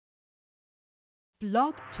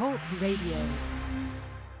Blog Talk Radio.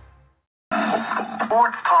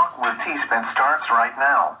 Sports Talk with T-Spence starts right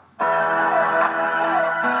now.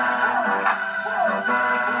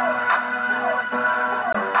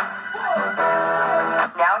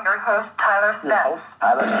 Now your host, Tyler Spence.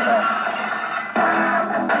 Tyler Spence.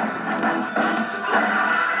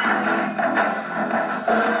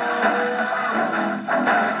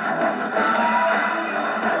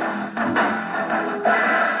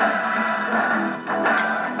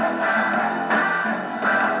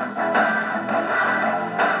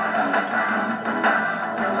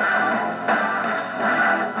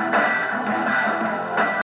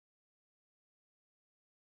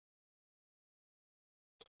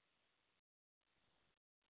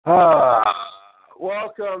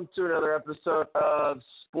 Welcome to another episode of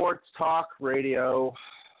Sports Talk Radio.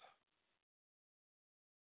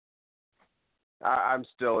 I'm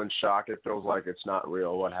still in shock. It feels like it's not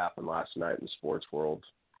real what happened last night in the sports world.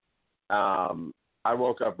 I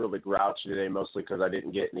woke up really grouchy today, mostly because I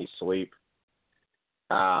didn't get any sleep.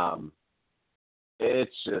 It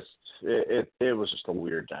was just a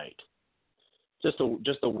weird night. Just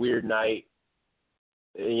a weird night.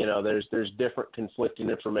 You know, there's different conflicting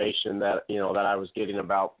information that I was getting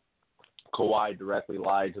about Kawhi directly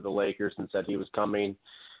lied to the Lakers and said he was coming.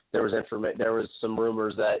 There was some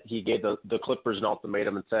rumors that he gave the Clippers an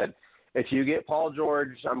ultimatum and said, if you get Paul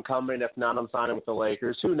George, I'm coming. If not, I'm signing with the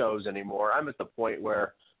Lakers. Who knows anymore? I'm at the point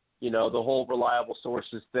where, the whole reliable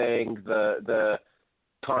sources thing, the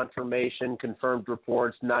confirmation, confirmed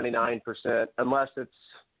reports, 99%, unless it's,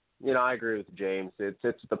 I agree with James. It's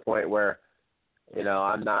at the point where,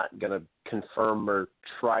 I'm not going to confirm or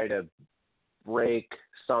try to break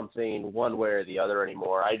something one way or the other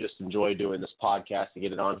anymore. I just enjoy doing this podcast to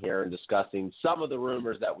get it on here and discussing some of the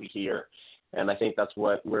rumors that we hear. And I think that's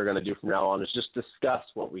what we're going to do from now on, is just discuss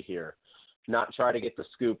what we hear, not try to get the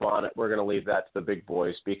scoop on it. We're going to leave that to the big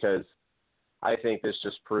boys, because I think this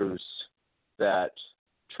just proves that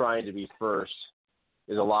trying to be first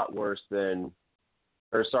is a lot worse than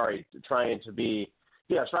trying to be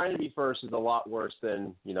first is a lot worse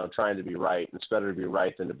than, trying to be right. It's better to be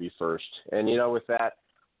right than to be first. And, with that,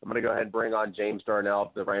 I'm going to go ahead and bring on James Darnell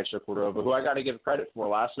of the Rancho Cordova, who I got to give credit for.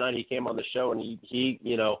 Last night he came on the show and he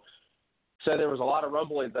said there was a lot of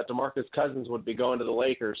rumblings that DeMarcus Cousins would be going to the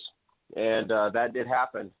Lakers. And that did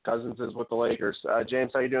happen. Cousins is with the Lakers.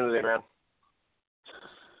 James, how you doing today, man?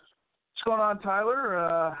 What's going on,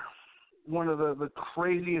 Tyler? One of the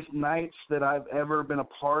craziest nights that I've ever been a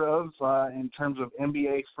part of in terms of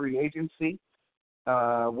NBA free agency.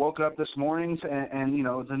 Woke up this morning and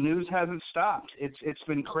the news hasn't stopped. It's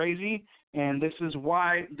been crazy, and this is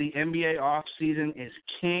why the NBA off season is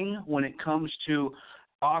king when it comes to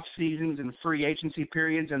off seasons and free agency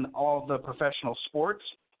periods and all the professional sports.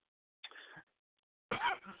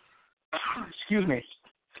 Excuse me.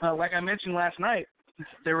 Like I mentioned last night,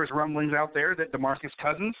 there was rumblings out there that DeMarcus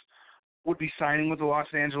Cousins would be signing with the Los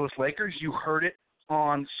Angeles Lakers. You heard it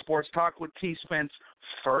on Sports Talk with T-Spence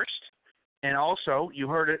first, and also you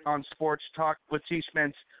heard it on Sports Talk with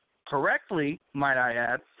T-Spence correctly, might I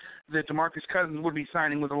add, that DeMarcus Cousins would be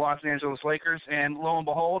signing with the Los Angeles Lakers, and lo and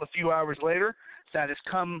behold, a few hours later, that has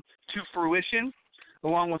come to fruition,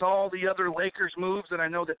 along with all the other Lakers moves that I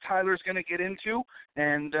know that Tyler's going to get into,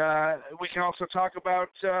 and we can also talk about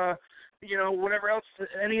whatever else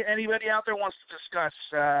anybody out there wants to discuss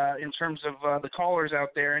in terms of the callers out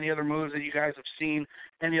there, any other moves that you guys have seen,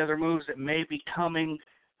 any other moves that may be coming.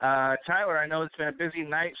 Tyler, I know it's been a busy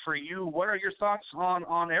night for you. What are your thoughts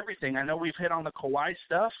on everything? I know we've hit on the Kawhi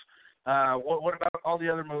stuff. What about all the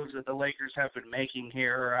other moves that the Lakers have been making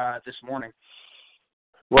here this morning?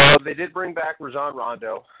 Well, they did bring back Rajon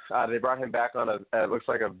Rondo. They brought him back on it looks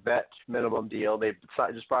like a vet minimum deal. They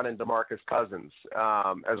just brought in DeMarcus Cousins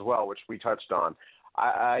as well, which we touched on.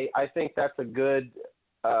 I think that's a good,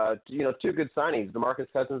 two good signings. DeMarcus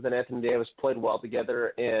Cousins and Anthony Davis played well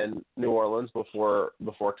together in New Orleans before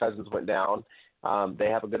Cousins went down. They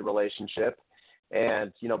have a good relationship.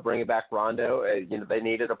 And, bringing back Rondo, they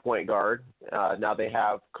needed a point guard. Now they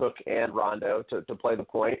have Cook and Rondo to play the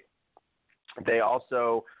point. They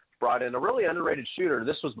also brought in a really underrated shooter.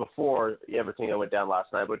 This was before everything that went down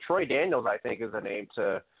last night. But Troy Daniels, I think, is a name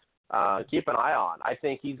to keep an eye on. I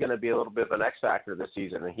think he's going to be a little bit of an X factor this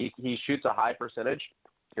season. And he shoots a high percentage.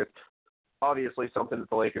 It's obviously something that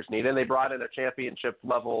the Lakers need. And they brought in a championship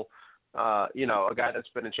level, a guy that's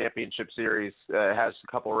been in championship series, has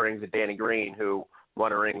a couple rings, of Danny Green, who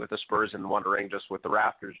won a ring with the Spurs and won a ring just with the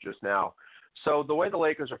Raptors just now. So the way the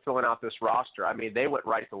Lakers are filling out this roster, I mean, they went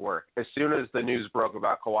right to work. As soon as the news broke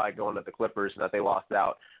about Kawhi going to the Clippers and that they lost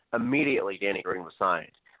out, immediately Danny Green was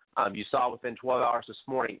signed. You saw within 12 hours this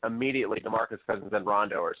morning, immediately DeMarcus Cousins and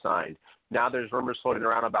Rondo are signed. Now there's rumors floating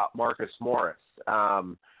around about Marcus Morris.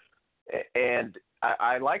 And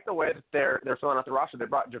I like the way that they're filling out the roster. They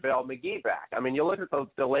brought JaVale McGee back. I mean, you look at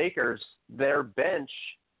the Lakers, their bench,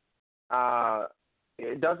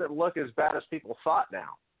 it doesn't look as bad as people thought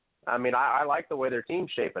now. I mean, I like the way their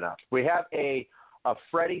team's shaping up. We have a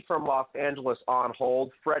Freddie from Los Angeles on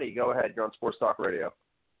hold. Freddie, go ahead. You're on Sports Talk Radio.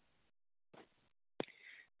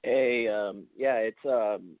 Hey, it's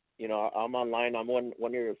I'm online. I'm one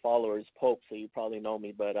of your followers, Pope, so you probably know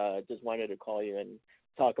me. But just wanted to call you and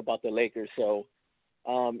talk about the Lakers. So,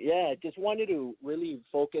 just wanted to really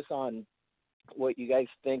focus on what you guys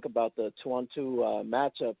think about the 2-on-2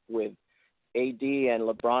 matchup with AD and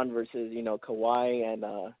LeBron versus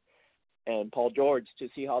Kawhi and Paul George, to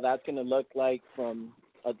see how that's going to look like from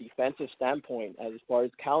a defensive standpoint as far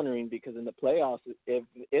as countering, because in the playoffs,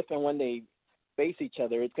 if and when they face each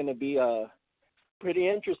other, it's going to be pretty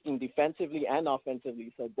interesting defensively and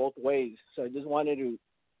offensively, so both ways. So I just wanted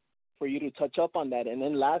for you to touch up on that. And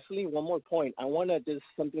then lastly, one more point. I want to just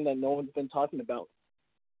something that no one's been talking about.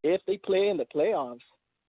 If they play in the playoffs,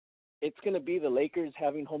 it's going to be the Lakers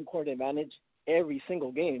having home court advantage every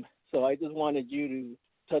single game. So I just wanted you to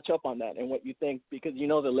touch up on that and what you think, because the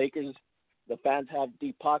Lakers, the fans have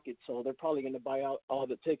deep pockets, so they're probably going to buy out all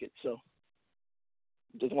the tickets. So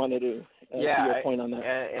just wanted to see your point on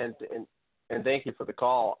that. And thank you for the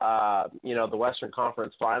call. The Western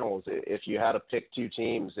Conference Finals, if you had to pick two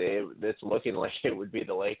teams, it's looking like it would be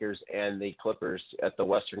the Lakers and the Clippers at the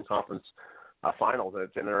Western Conference Finals. And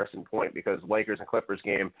it's an interesting point because Lakers and Clippers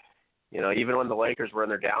game, even when the Lakers were in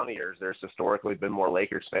their down years, there's historically been more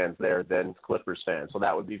Lakers fans there than Clippers fans. So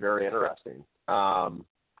that would be very interesting. What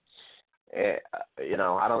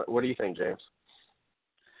do you think, James?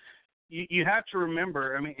 You have to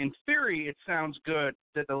remember, I mean, in theory, it sounds good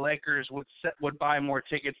that the Lakers would buy more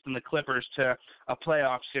tickets than the Clippers to a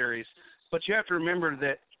playoff series. But you have to remember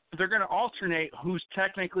that they're going to alternate who's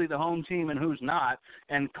technically the home team and who's not,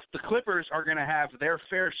 and the Clippers are going to have their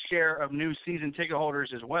fair share of new season ticket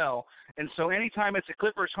holders as well. And so anytime it's a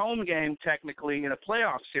Clippers home game, technically, in a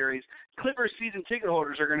playoff series, Clippers season ticket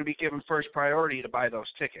holders are going to be given first priority to buy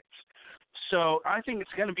those tickets. So I think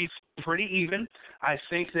it's going to be pretty even. I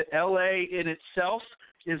think that L.A. in itself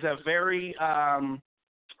is a very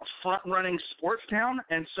front-running sports town,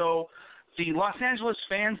 and so the Los Angeles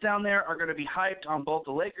fans down there are going to be hyped on both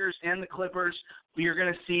the Lakers and the Clippers. You're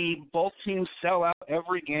going to see both teams sell out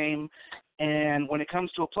every game, and when it comes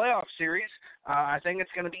to a playoff series, I think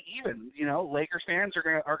it's going to be even. Lakers fans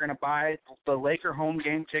are going to buy the Laker home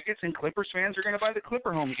game tickets, and Clippers fans are going to buy the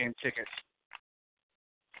Clipper home game tickets.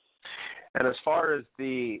 And as far as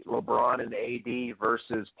the LeBron and AD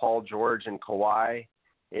versus Paul George and Kawhi,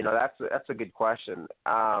 that's a good question.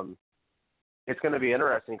 It's going to be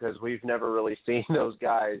interesting because we've never really seen those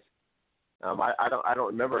guys. I don't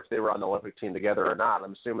remember if they were on the Olympic team together or not.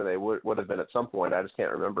 I'm assuming they would have been at some point. I just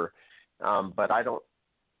can't remember. But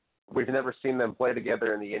we've never seen them play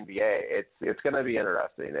together in the NBA. It's going to be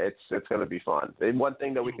interesting. It's going to be fun. And one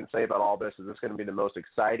thing that we can say about all this is it's going to be the most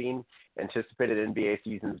exciting, anticipated NBA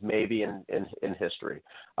seasons maybe in history.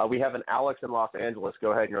 We have an Alex in Los Angeles.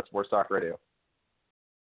 Go ahead. You're on Sports Talk Radio.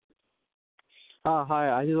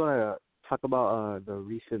 Hi. I just want to talk about the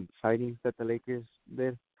recent signings that the Lakers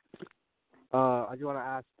did. I just want to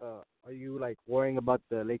ask, are you worrying about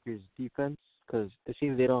the Lakers' defense? Because it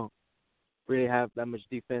seems they don't really have that much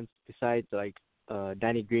defense besides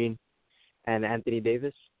Danny Green and Anthony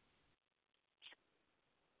Davis.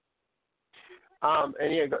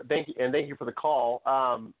 Thank you for the call.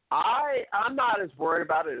 I'm not as worried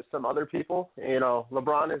about it as some other people.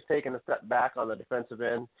 LeBron has taken a step back on the defensive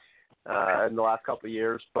end in the last couple of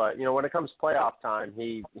years, but when it comes to playoff time,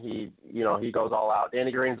 he goes all out.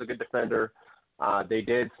 Danny Green's a good defender. They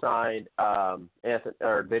did sign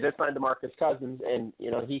DeMarcus Cousins, and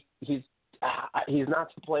he's not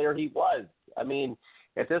the player he was. I mean,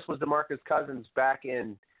 if this was DeMarcus Cousins back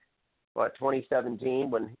in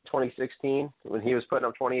 2016 when he was putting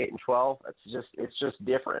up 28 and 12, it's just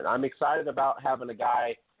different. I'm excited about having a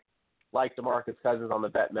guy like DeMarcus Cousins on the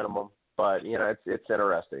vet minimum, but it's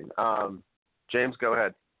interesting. James, go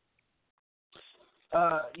ahead.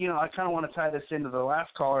 I kind of want to tie this into the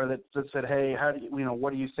last caller that said, hey, how do you,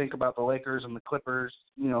 what do you think about the Lakers and the Clippers,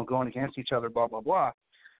 going against each other, blah, blah, blah.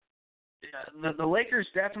 The Lakers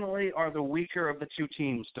definitely are the weaker of the two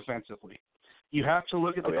teams defensively. You have to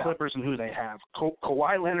look at the Clippers and who they have.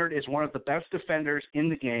 Kawhi Leonard is one of the best defenders in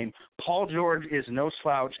the game. Paul George is no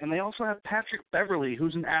slouch. And they also have Patrick Beverley,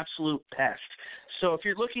 who's an absolute pest. So if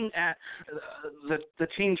you're looking at the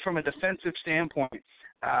teams from a defensive standpoint,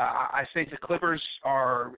 I think the Clippers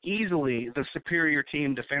are easily the superior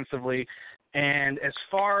team defensively. And as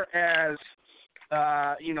far as,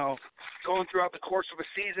 going throughout the course of a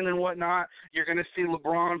season and whatnot, you're going to see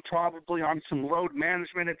LeBron probably on some load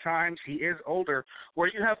management at times. He is older. Where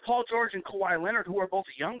you have Paul George and Kawhi Leonard, who are both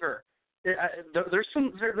younger. There's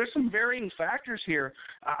some varying factors here.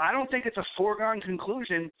 I don't think it's a foregone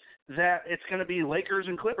conclusion that it's going to be Lakers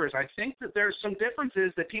and Clippers. I think that there's some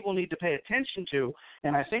differences that people need to pay attention to,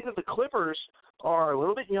 and I think that the Clippers are a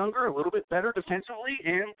little bit younger, a little bit better defensively,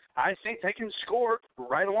 and I think they can score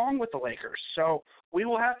right along with the Lakers. So we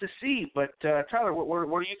will have to see. But Tyler, what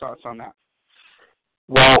are your thoughts on that?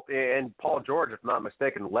 Well, and Paul George, if not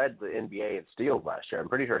mistaken, led the NBA in steals last year. I'm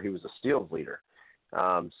pretty sure he was a steals leader.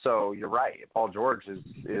 So you're right. Paul George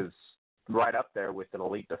is right up there with an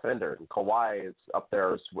elite defender, and Kawhi is up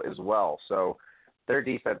there as well. So their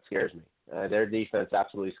defense scares me. Their defense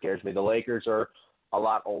absolutely scares me. The Lakers are a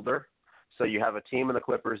lot older, so you have a team in the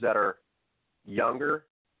Clippers that are younger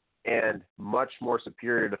and much more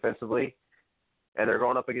superior defensively, and they're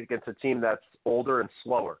going up against a team that's older and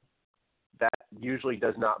slower. That usually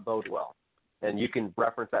does not bode well. And you can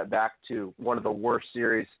reference that back to one of the worst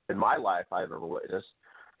series in my life I've ever witnessed,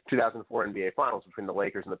 2004 NBA Finals between the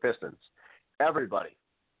Lakers and the Pistons. Everybody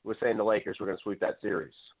was saying the Lakers were going to sweep that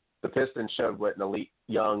series. The Pistons showed what an elite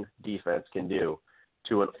young defense can do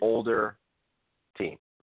to an older team.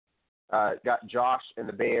 Got Josh in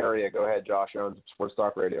the Bay Area. Go ahead, Josh, on Sports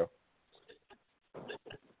Talk Radio.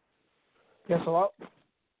 Yes, hello?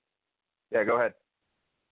 Yeah, go ahead.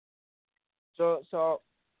 So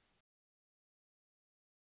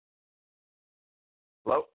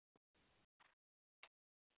hello?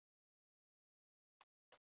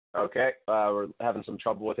 Okay, we're having some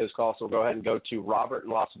trouble with his call, so we'll go ahead and go to Robert in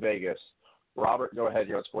Las Vegas. Robert, go ahead.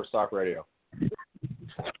 You're on Sports Talk Radio.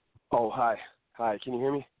 Oh, hi. Hi, can you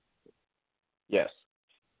hear me? Yes.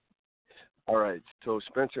 All right. So,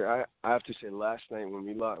 Spencer, I have to say last night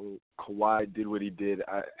when Kawhi did what he did,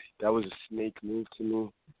 that was a snake move to me.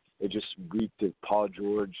 It just reeked of Paul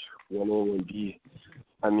George, 101B.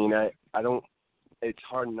 I mean, I don't – it's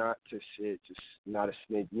hard not to say it's just not a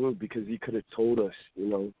snake move because he could have told us,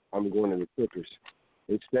 I'm going to the Clippers.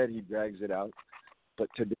 Instead, he drags it out. But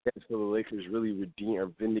today, I feel the Lakers really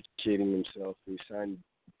vindicating themselves. They signed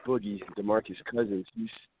Boogie, DeMarcus Cousins.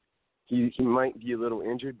 He might be a little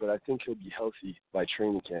injured, but I think he'll be healthy by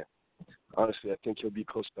training camp. Honestly, I think he'll be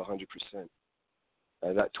close to 100%.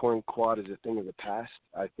 That torn quad is a thing of the past.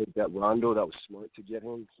 I think that Rondo, that was smart to get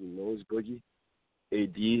him. He knows Boogie.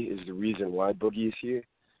 AD is the reason why Boogie is here.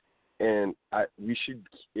 And we should,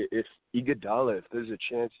 if Iguodala, if there's a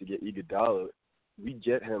chance to get Iguodala, we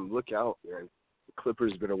get him. Look out, man. The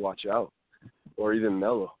Clippers better watch out. Or even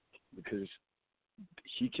Melo, because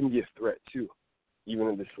he can be a threat too, even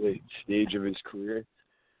in this late stage of his career.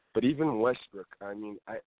 But even Westbrook, I mean,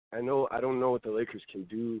 I don't know what the Lakers can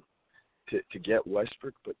do to get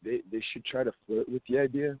Westbrook, but they should try to flirt with the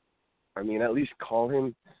idea. I mean, at least call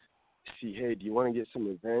him, see, hey, do you want to get some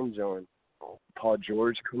revenge on Paul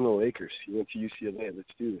George? Come to the Lakers. He went to UCLA. Let's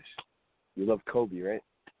do this. You love Kobe, right?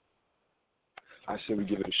 I say we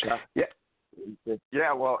give it a shot. Yeah.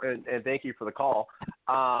 Yeah, well, and thank you for the call.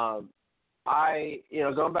 Going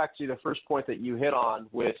back to the first point that you hit on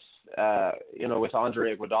with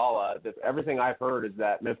Andre Iguodala, everything I've heard is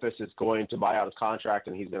that Memphis is going to buy out his contract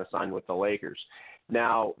and he's going to sign with the Lakers.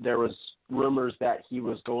 Now, there was rumors that he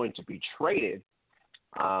was going to be traded.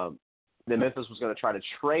 That Memphis was going to try to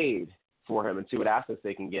trade for him and see what assets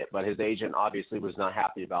they can get, but his agent obviously was not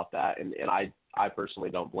happy about that, and I personally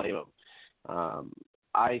don't blame him.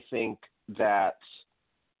 I think that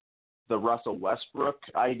the Russell Westbrook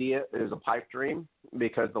idea is a pipe dream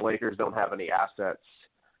because the Lakers don't have any assets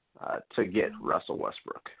to get Russell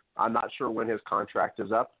Westbrook. I'm not sure when his contract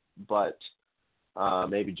is up, but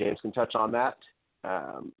maybe James can touch on that.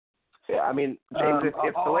 I mean, James,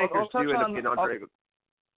 if the Lakers do end up getting Andre,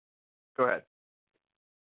 go ahead.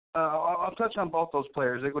 I'll touch on both those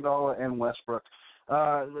players, Iguodala and Westbrook.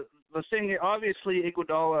 The thing here, obviously,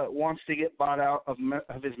 Iguodala wants to get bought out of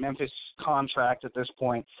his Memphis contract at this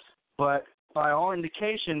point. But by all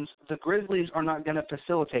indications, the Grizzlies are not going to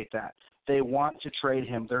facilitate that. They want to trade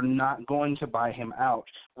him. They're not going to buy him out,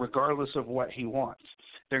 regardless of what he wants.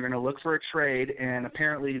 They're going to look for a trade, and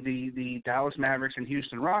apparently the Dallas Mavericks and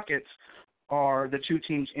Houston Rockets are the two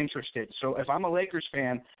teams interested. So if I'm a Lakers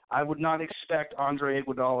fan, I would not expect Andre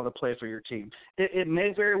Iguodala to play for your team. It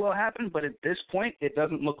may very well happen, but at this point, it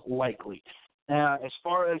doesn't look likely. As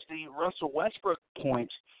far as the Russell Westbrook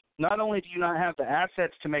point, not only do you not have the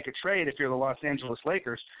assets to make a trade if you're the Los Angeles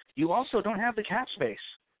Lakers, you also don't have the cap space.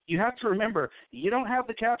 you have to remember you don't have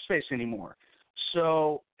the cap space anymore.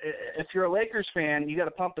 So if you're a Lakers fan, you got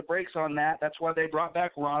to pump the brakes on that. That's why they brought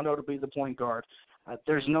back Rondo to be the point guard.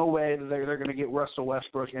 There's no way that they're going to get Russell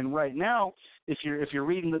Westbrook. And right now, if you're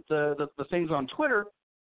reading the things on Twitter,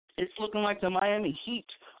 it's looking like the Miami Heat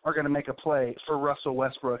are going to make a play for Russell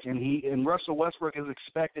Westbrook, and Russell Westbrook is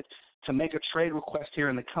expected to make a trade request here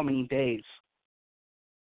in the coming days.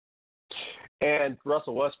 And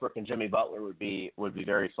Russell Westbrook and Jimmy Butler would be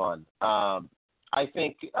very fun. I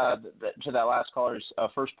think to that last caller's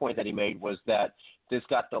first point that he made was that this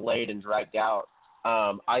got delayed and dragged out.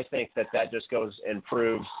 I think that just goes and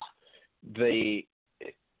proves the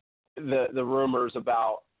rumors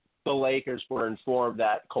about the Lakers were informed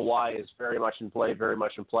that Kawhi is very much in play,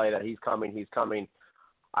 that he's coming.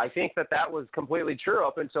 I think that was completely true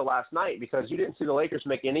up until last night, because you didn't see the Lakers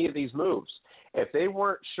make any of these moves. If they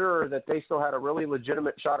weren't sure that they still had a really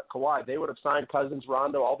legitimate shot at Kawhi, they would have signed Cousins,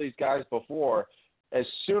 Rondo, all these guys before. As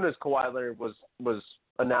soon as Kawhi Leonard was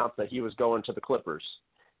announced that he was going to the Clippers,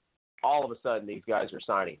 all of a sudden these guys are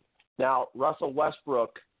signing. Now, Russell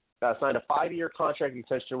Westbrook signed a 5-year contract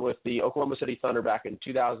extension with the Oklahoma City Thunder back in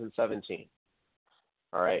 2017.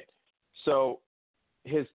 All right. So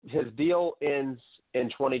his deal ends in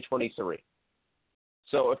 2023.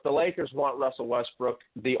 So if the Lakers want Russell Westbrook,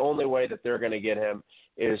 the only way that they're going to get him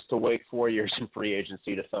is to wait 4 years in free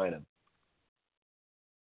agency to sign him.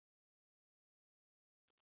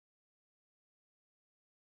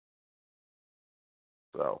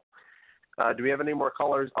 So do we have any more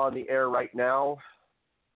callers on the air right now?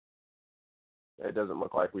 It doesn't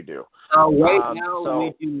look like we do. Right now,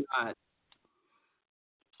 we do not.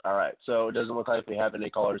 All right. So it doesn't look like we have any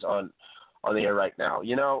callers on the air right now.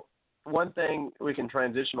 You know, one thing we can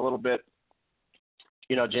transition a little bit.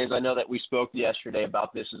 You know, James, I know that we spoke yesterday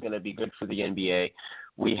about this is going to be good for the NBA.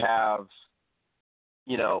 We have,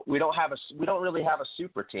 you know, we don't really have a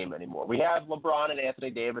super team anymore. We have LeBron and Anthony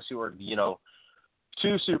Davis, who are, you know,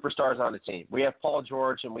 two superstars on the team. We have Paul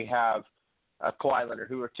George and we have Kawhi Leonard,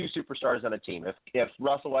 who are two superstars on a team. If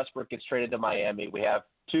Russell Westbrook gets traded to Miami, we have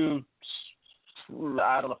two,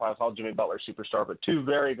 I don't know if I would call Jimmy Butler a superstar, but two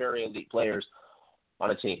very, very elite players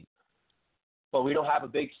on a team. But we don't have a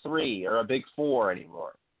big three or a big four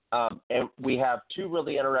anymore. And we have two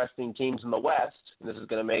really interesting teams in the West, and this is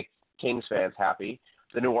going to make Kings fans happy.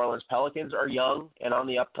 The New Orleans Pelicans are young and on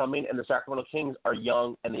the upcoming, and the Sacramento Kings are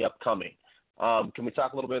young and the upcoming. Can we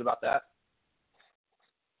talk a little bit about that?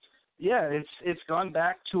 Yeah, it's gone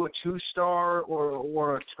back to a two-star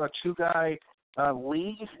or a two-guy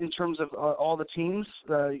league in terms of all the teams.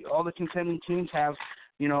 All the contending teams have,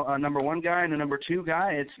 you know, a number one guy and a number two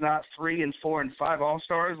guy. It's not 3 and 4 and 5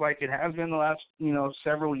 all-stars like it has been the last, you know,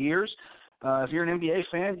 several years. If you're an NBA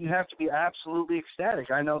fan, you have to be absolutely ecstatic.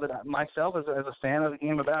 I know that myself, as a fan of the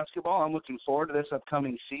game of basketball, I'm looking forward to this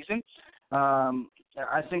upcoming season.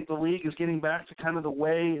 I think the league is getting back to kind of the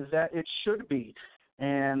way that it should be.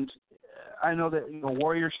 And I know that, you know,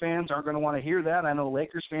 Warriors fans aren't going to want to hear that. I know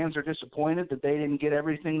Lakers fans are disappointed that they didn't get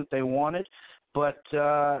everything that they wanted. But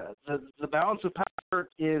the balance of power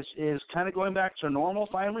is kind of going back to normal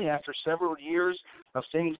finally after several years of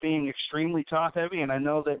things being extremely top-heavy. And I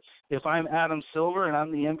know that if I'm Adam Silver and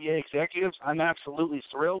I'm the NBA executives, I'm absolutely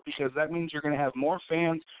thrilled, because that means you're going to have more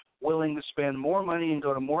fans willing to spend more money and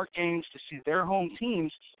go to more games to see their home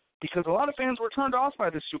teams, because a lot of fans were turned off by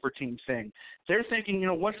this super team thing. They're thinking, you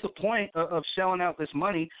know, what's the point of selling out this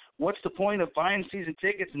money? What's the point of buying season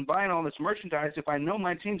tickets and buying all this merchandise if I know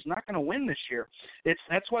my team's not going to win this year?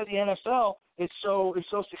 That's why the NFL is so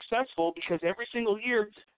successful, because every single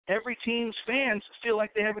year, every team's fans feel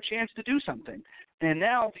like they have a chance to do something. And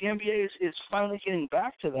now the NBA is finally getting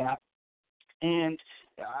back to that. And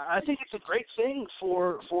I think it's a great thing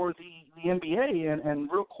for the NBA.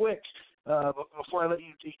 And real quick, before I let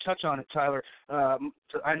you touch on it, Tyler,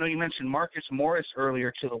 I know you mentioned Marcus Morris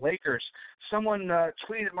earlier to the Lakers. Someone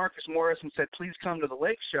tweeted Marcus Morris and said, "Please come to the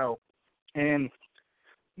Lake Show." And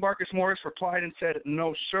Marcus Morris replied and said,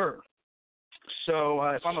 "No, sir." So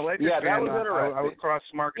if I'm a Lakers fan, I would cross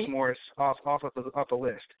Marcus Morris off of the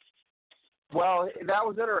list. Well, that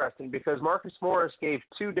was interesting, because Marcus Morris gave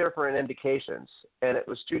two different indications, and it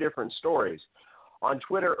was two different stories. On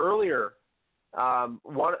Twitter earlier, I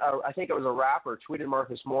think it was a rapper tweeted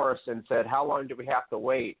Marcus Morris and said, "How long do we have to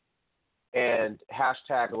wait?" and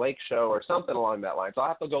hashtag Lake Show or something along that line. So I'll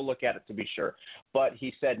have to go look at it to be sure. But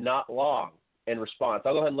he said not long in response.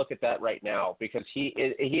 I'll go ahead and look at that right now, because he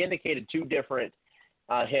indicated two different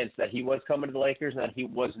hints that he was coming to the Lakers and that he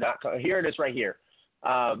was not coming. Here it is right here.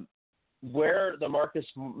 Where are the Marcus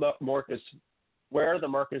Morris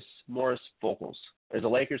vocals? Is the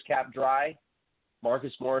Lakers cap dry?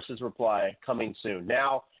 Marcus Morris's reply coming soon.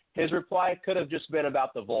 Now, his reply could have just been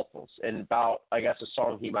about the vocals and about, I guess, a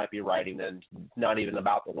song he might be writing and not even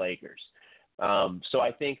about the Lakers. So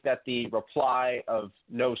I think that the reply of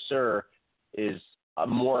no, sir, is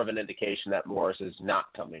more of an indication that Morris is not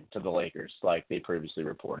coming to the Lakers like they previously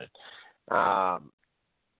reported.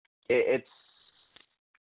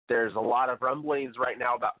 There's a lot of rumblings right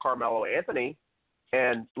now about Carmelo Anthony,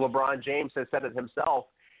 and LeBron James has said it himself.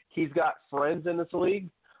 He's got friends in this league,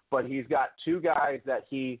 but he's got two guys that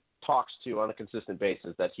he talks to on a consistent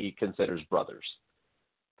basis that he considers brothers.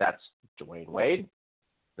 That's Dwayne Wade.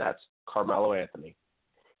 That's Carmelo Anthony.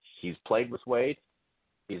 He's played with Wade.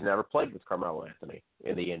 He's never played with Carmelo Anthony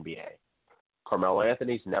in the NBA. Carmelo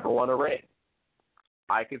Anthony's never won a ring.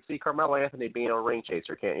 I could see Carmelo Anthony being a ring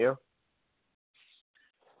chaser, can't you?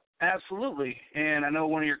 Absolutely, and I know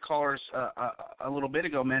one of your callers a little bit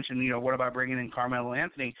ago mentioned, what about bringing in Carmelo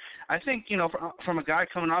Anthony? I think, from a guy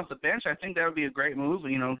coming off the bench, I think that would be a great move.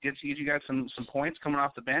 Gives you guys some points coming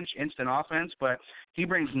off the bench, instant offense, but he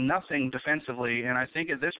brings nothing defensively. And I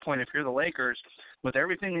think at this point, if you're the Lakers, with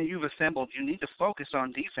everything that you've assembled, you need to focus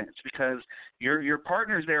on defense because your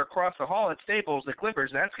partners there across the hall at Staples, the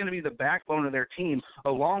Clippers, that's going to be the backbone of their team,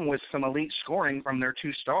 along with some elite scoring from their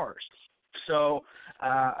two stars. So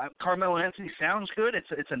Carmelo Anthony sounds good.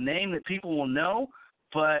 It's a name that people will know,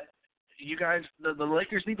 but you guys, the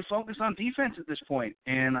Lakers need to focus on defense at this point.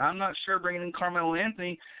 And I'm not sure bringing in Carmelo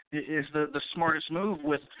Anthony is the smartest move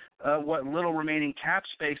with what little remaining cap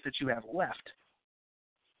space that you have left.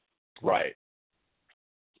 Right.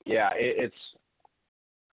 Yeah, it's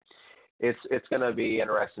going to be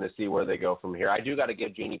interesting to see where they go from here. I do got to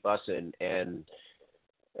give Jeannie Bussin and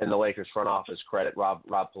the Lakers front office credit, Rob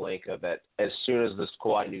Pelinka, that as soon as this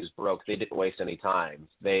Kawhi news broke, they didn't waste any time.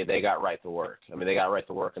 They got right to work. I mean, they got right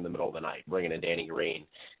to work in the middle of the night, bringing in Danny Green,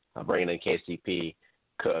 bringing in KCP,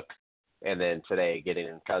 Cook, and then today getting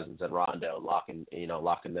in Cousins and Rondo,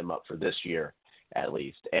 locking them up for this year at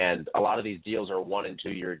least. And a lot of these deals are 1 and 2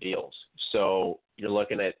 year deals. So you're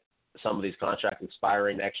looking at some of these contracts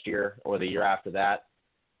expiring next year or the year after that.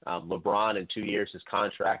 LeBron in 2 years, his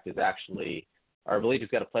contract is actually, or I believe he's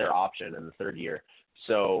got a player option in the third year.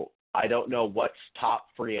 So I don't know what top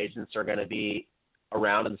free agents are going to be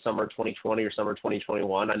around in the summer 2020 or summer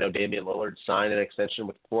 2021. I know Damian Lillard signed an extension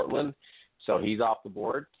with Portland, so he's off the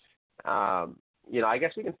board. I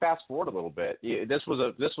guess we can fast forward a little bit. This was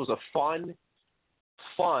a fun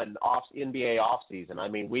NBA offseason. I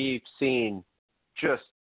mean, we've seen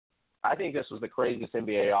I think this was the craziest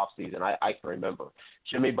NBA offseason I can remember.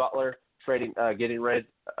 Jimmy Butler getting rid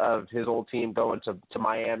of his old team, going to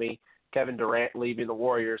Miami. Kevin Durant leaving the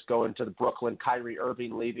Warriors, going to the Brooklyn. Kyrie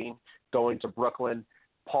Irving leaving, going to Brooklyn.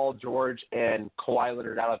 Paul George and Kawhi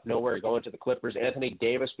Leonard out of nowhere going to the Clippers. Anthony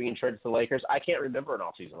Davis being traded to the Lakers. I can't remember an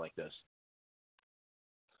offseason like this.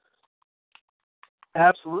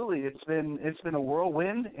 Absolutely. It's been a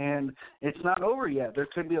whirlwind, and it's not over yet. There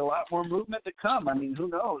could be a lot more movement to come. I mean, who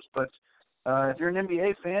knows? But if you're an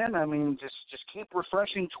NBA fan, I mean, just keep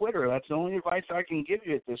refreshing Twitter. That's the only advice I can give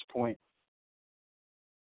you at this point.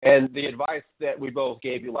 And the advice that we both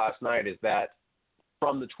gave you last night is that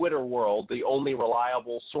from the Twitter world, the only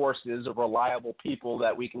reliable sources of reliable people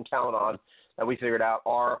that we can count on that we figured out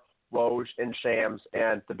are Woj and Shams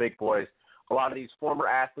and the big boys. A lot of these former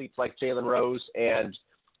athletes like Jalen Rose and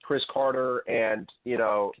Chris Carter and,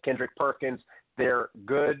 Kendrick Perkins, they're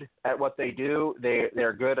good at what they do.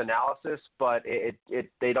 They're good analysis, but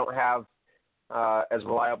they don't have as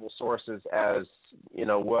reliable sources as,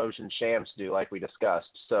 Woj and Shams do, like we discussed.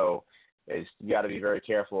 So you got to be very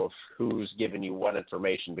careful of who's giving you what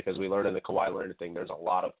information, because we learned in the Kawhi Leonard thing there's a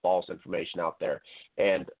lot of false information out there.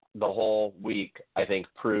 And the whole week, I think,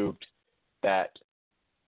 proved that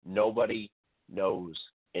nobody knows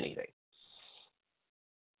anything.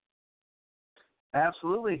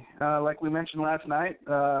 Absolutely. Like we mentioned last night,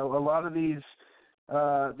 a lot of these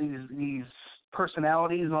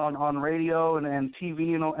personalities on radio and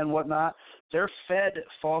TV and whatnot, they're fed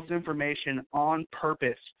false information on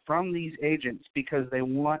purpose from these agents because they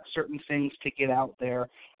want certain things to get out there,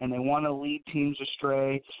 and they want to lead teams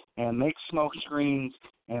astray and make smoke screens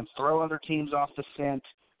and throw other teams off the scent.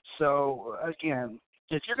 So, again,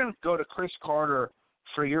 if you're going to go to Chris Carter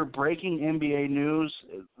for your breaking NBA news,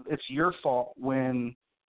 it's your fault when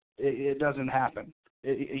it doesn't happen.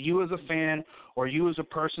 You as a fan or you as a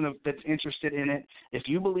person that's interested in it, if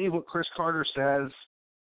you believe what Chris Carter says,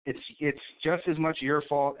 it's just as much your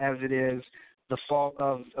fault as it is the fault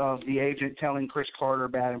of the agent telling Chris Carter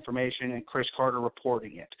bad information and Chris Carter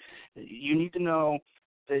reporting it. You need to know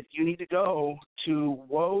that you need to go to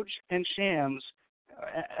Woj and Shams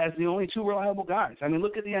as the only two reliable guys. I mean,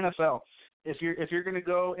 look at the NFL. If you're going to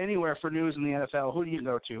go anywhere for news in the NFL, who do you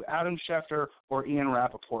go to? Adam Schefter or Ian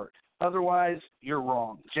Rappaport? Otherwise, you're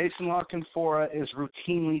wrong. Jason La Canfora is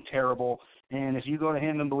routinely terrible, and if you go to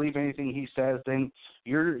him and believe anything he says, then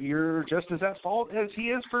you're just as at fault as he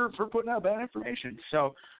is for putting out bad information.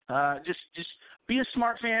 So just be a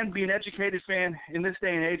smart fan, be an educated fan. In this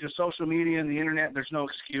day and age of social media and the internet, there's no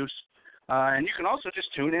excuse. And you can also just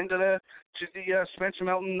tune into the Spencer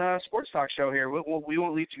Melton Sports Talk show here. We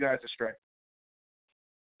won't lead you guys astray.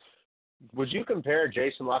 Would you compare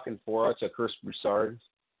Jason La Canfora to Chris Broussard?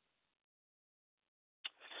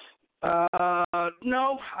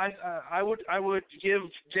 No, I would give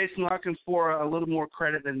Jason La Canfora a little more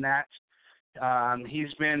credit than that.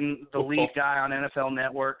 He's been the lead guy on NFL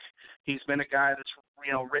Network. He's been a guy that's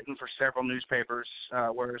written for several newspapers,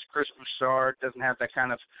 whereas Chris Broussard doesn't have that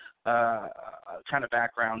kind of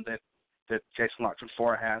background that Jason La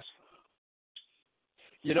Canfora has.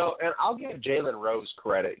 And I'll give Jalen Rose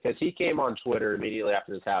credit because he came on Twitter immediately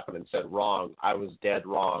after this happened and said, "Wrong, I was dead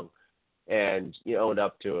wrong," and owned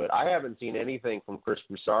up to it. I haven't seen anything from Chris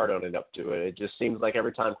Broussard owning up to it. It just seems like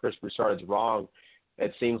every time Chris Broussard is wrong,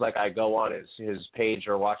 it seems like I go on his page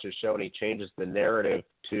or watch his show and he changes the narrative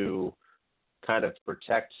to kind of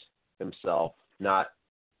protect himself, not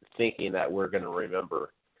thinking that we're going to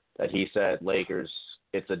remember that he said Lakers,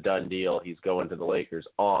 it's a done deal. He's going to the Lakers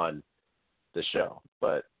on the show.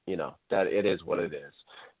 But, that it is what it is.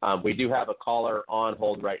 We do have a caller on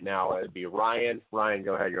hold right now. It'd be Ryan. Ryan,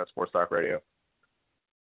 go ahead. You're on Sports Talk Radio.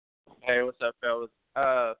 Hey, what's up, fellas?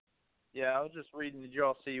 Yeah, I was just reading. Did you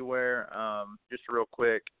all see where, just real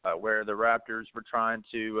quick, where the Raptors were trying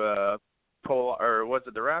to pull, or was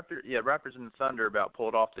it the Raptors? Yeah, Raptors and the Thunder about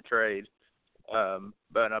pulled off the trade.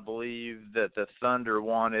 But I believe that the Thunder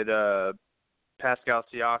wanted Pascal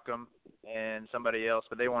Siakam and somebody else,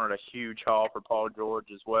 but they wanted a huge haul for Paul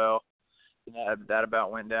George as well. And that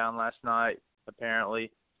about went down last night,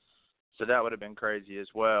 apparently. So that would have been crazy as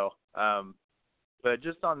well. But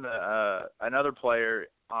just on the another player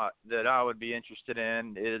that I would be interested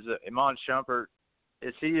in is Iman Shumpert.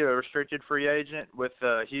 Is he a restricted free agent with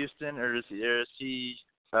Houston, or is he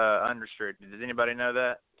unrestricted? Does anybody know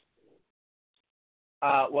that?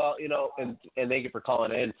 Well, and thank you for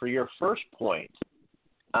calling in. For your first point,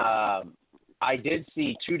 I did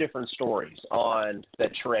see two different stories on the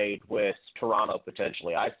trade with Toronto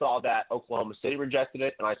potentially. I saw that Oklahoma City rejected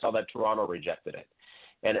it, and I saw that Toronto rejected it.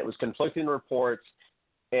 And it was conflicting reports,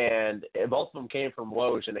 and both of them came from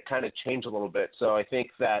Woj, and it kind of changed a little bit. So I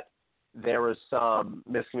think that there was some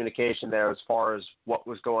miscommunication there as far as what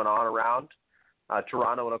was going on around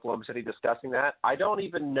Toronto and Oklahoma City discussing that. I don't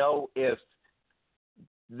even know if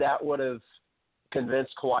that would have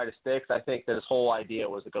convinced Kawhi to stay, because I think that his whole idea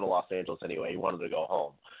was to go to Los Angeles anyway. He wanted to go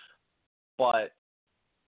home. But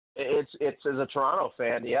it's as a Toronto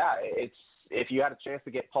fan, yeah, it's if you had a chance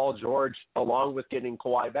to get Paul George along with getting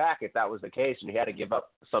Kawhi back, if that was the case, and you had to give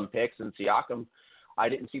up some picks and Siakam, I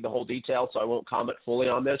didn't see the whole detail, so I won't comment fully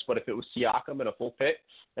on this, but if it was Siakam and a full pick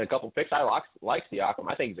and a couple picks, I like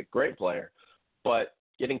Siakam. I think he's a great player. But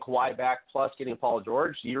getting Kawhi back plus getting Paul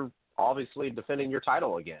George, you're obviously defending your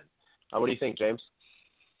title again. What do you think, James?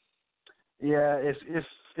 Yeah,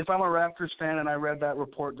 if I'm a Raptors fan and I read that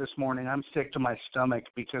report this morning, I'm sick to my stomach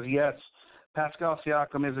because, yes, Pascal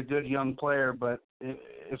Siakam is a good young player, but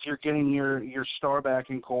if you're getting your star back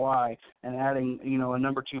in Kawhi and adding, a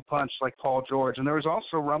number two punch like Paul George, and there was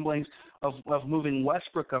also rumblings of moving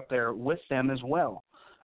Westbrook up there with them as well.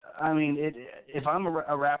 I mean, if I'm a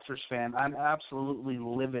Raptors fan, I'm absolutely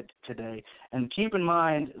livid today. And keep in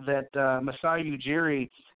mind that Masai Ujiri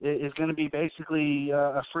is going to be basically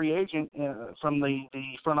a free agent from the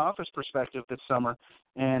front office perspective this summer,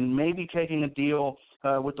 and maybe taking a deal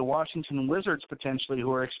with the Washington Wizards potentially,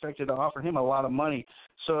 who are expected to offer him a lot of money.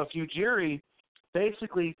 So if Ujiri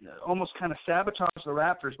basically almost kind of sabotaged the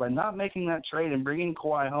Raptors by not making that trade and bringing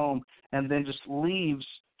Kawhi home, and then just leaves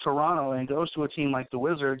Toronto and goes to a team like the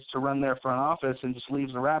Wizards to run their front office and just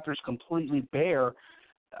leaves the Raptors completely bare,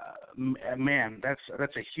 man,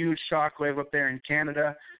 that's a huge shockwave up there in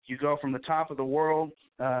Canada. You go from the top of the world,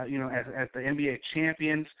 as the NBA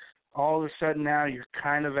champions, all of a sudden now you're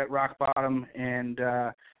kind of at rock bottom. And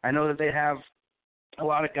I know that they have a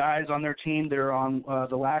lot of guys on their team that are on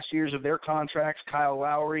the last years of their contracts, Kyle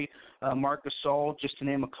Lowry, Marc Gasol, just to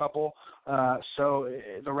name a couple. So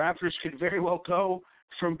the Raptors could very well go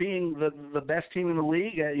from being the best team in the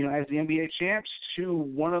league, as the NBA champs, to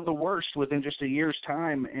one of the worst within just a year's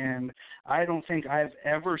time. And I don't think I've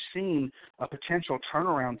ever seen a potential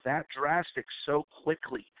turnaround that drastic so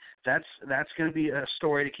quickly. That's going to be a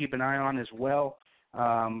story to keep an eye on as well.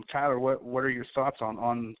 Tyler, what are your thoughts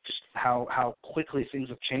on just how quickly things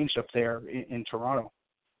have changed up there in Toronto?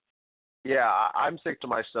 Yeah, I'm sick to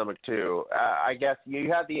my stomach too. I guess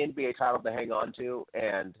you have the NBA title to hang on to,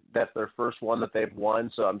 and that's their first one that they've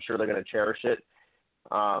won, so I'm sure they're going to cherish it.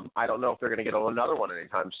 I don't know if they're going to get another one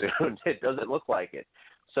anytime soon. It doesn't look like it.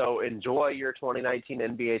 So enjoy your 2019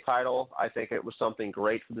 NBA title. I think it was something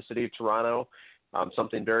great for the city of Toronto,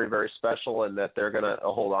 something very, very special, and that they're going to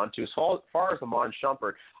hold on to. As far as Iman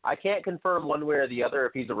Shumpert, I can't confirm one way or the other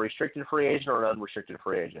if he's a restricted free agent or an unrestricted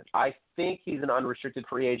free agent. I think he's an unrestricted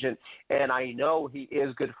free agent, and I know he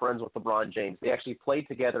is good friends with LeBron James. They actually played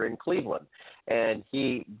together in Cleveland, and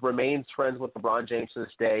he remains friends with LeBron James to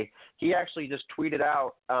this day. He actually just tweeted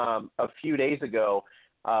out a few days ago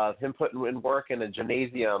him putting in work in a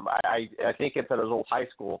gymnasium. I think it's at his old high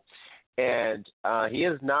school, and he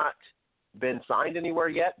has not been signed anywhere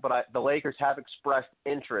yet, but the Lakers have expressed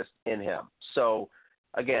interest in him. So,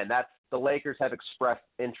 again, the Lakers have expressed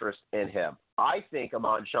interest in him. I think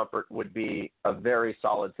Iman Shumpert would be a very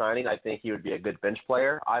solid signing. I think he would be a good bench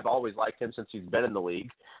player. I've always liked him since he's been in the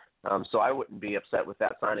league, so I wouldn't be upset with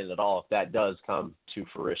that signing at all if that does come to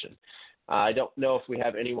fruition. I don't know if we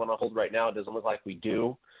have anyone on hold right now. It doesn't look like we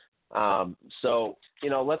do. So,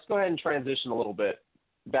 let's go ahead and transition a little bit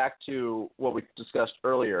back to what we discussed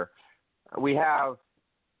earlier. We have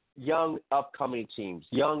young upcoming teams,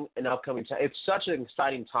 It's such an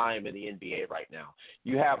exciting time in the NBA right now.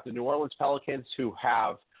 You have the New Orleans Pelicans, who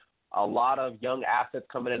have a lot of young assets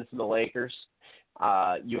coming in from the Lakers.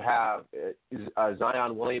 You have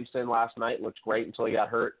Zion Williamson last night, looked great until he got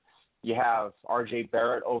hurt. You have R.J.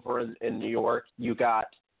 Barrett over in New York. You got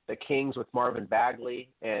the Kings with Marvin Bagley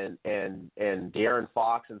and De'Aaron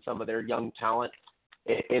Fox and some of their young talent.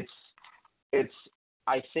 It's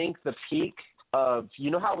I think the peak of,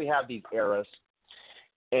 how we have these eras,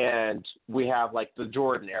 and we have like the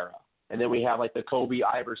Jordan era, and then we have like the Kobe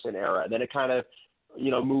Iverson era, and then it kind of,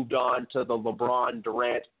 moved on to the LeBron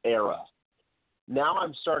Durant era. Now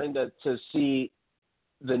I'm starting to see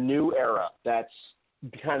the new era that's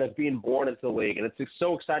kind of being born into the league, and it's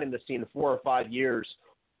so exciting to see in 4 or 5 years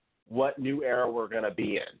what new era we're going to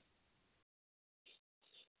be in.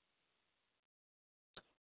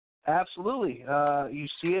 Absolutely. You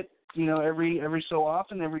see it, every so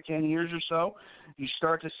often, every 10 years or so, you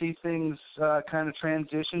start to see things kind of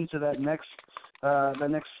transition to that next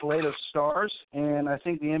slate of stars. And I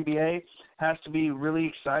think the NBA has to be really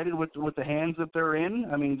excited with the hands that they're in.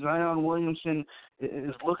 I mean, Zion Williamson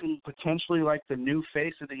is looking potentially like the new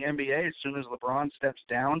face of the NBA as soon as LeBron steps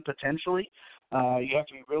down, potentially. You have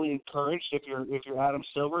to be really encouraged if you're Adam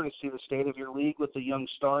Silver to see the state of your league with the young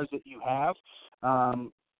stars that you have.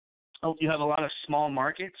 You have a lot of small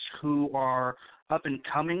markets who are up and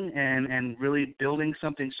coming and really building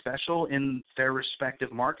something special in their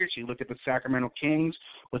respective markets. You look at the Sacramento Kings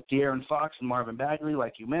with De'Aaron Fox and Marvin Bagley,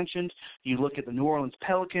 like you mentioned. You look at the New Orleans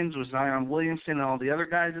Pelicans with Zion Williamson and all the other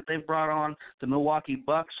guys that they've brought on. The Milwaukee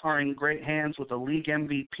Bucks are in great hands with the league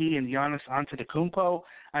MVP and Giannis Antetokounmpo.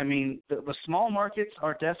 I mean, the small markets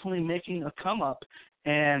are definitely making a come up,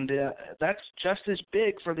 and that's just as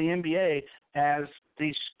big for the NBA as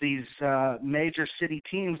these major city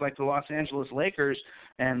teams like the Los Angeles Lakers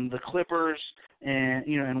and the Clippers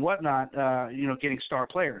and whatnot, getting star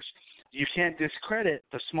players. You can't discredit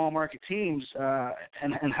the small market teams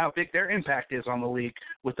and how big their impact is on the league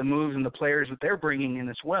with the moves and the players that they're bringing in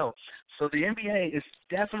as well. So the NBA is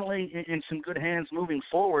definitely in some good hands moving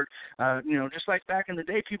forward. Just like back in the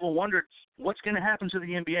day, people wondered what's going to happen to the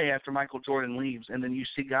NBA after Michael Jordan leaves, and then you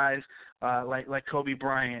see guys like Kobe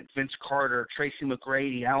Bryant, Vince Carter, Tracy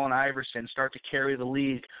McGrady, Allen Iverson start to carry the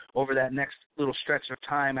league over that next little stretch of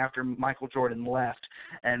time after Michael Jordan left,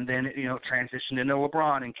 and then transition into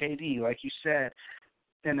LeBron and KD, like you said.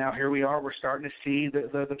 And now here we are. We're starting to see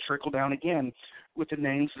the trickle down again with the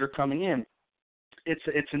names that are coming in.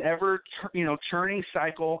 It's an ever churning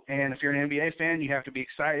cycle, and if you're an NBA fan, you have to be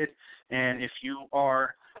excited. And if you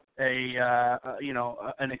are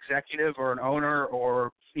an executive or an owner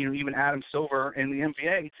or even Adam Silver in the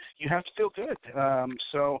NBA, you have to feel good.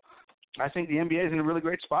 So I think the NBA is in a really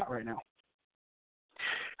great spot right now.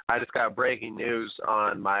 I just got breaking news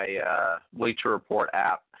on my Bleacher Report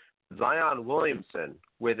app. Zion Williamson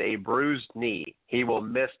with a bruised knee. He will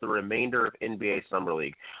miss the remainder of NBA Summer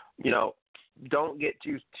League. Don't get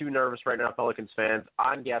too nervous right now, Pelicans fans.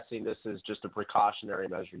 I'm guessing this is just a precautionary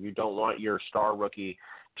measure. You don't want your star rookie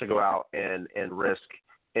to go out and risk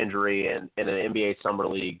injury in an NBA Summer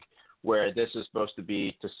League where this is supposed to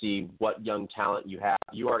be to see what young talent you have.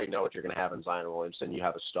 You already know what you're going to have in Zion Williamson. You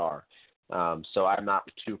have a star. So I'm not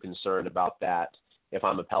too concerned about that if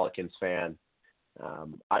I'm a Pelicans fan.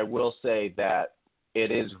 I will say that it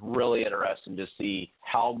is really interesting to see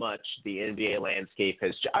how much the NBA landscape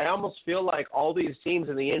has. I almost feel like all these teams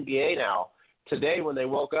in the NBA now, today when they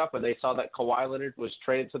woke up and they saw that Kawhi Leonard was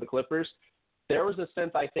traded to the Clippers, there was a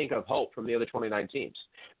sense, I think, of hope from the other 29 teams.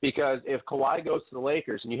 Because if Kawhi goes to the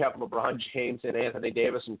Lakers and you have LeBron James and Anthony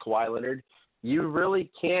Davis and Kawhi Leonard, you really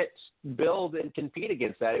can't build and compete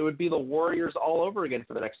against that. It would be the Warriors all over again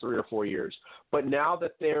for the next 3 or 4 years. But now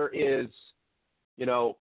that there is,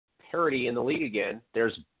 parity in the league again,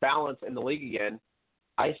 there's balance in the league again,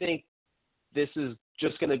 I think this is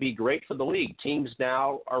just going to be great for the league. Teams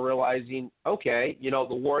now are realizing, okay, the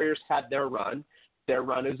Warriors had their run. Their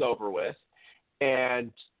run is over with.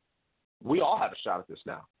 And we all have a shot at this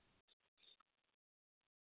now.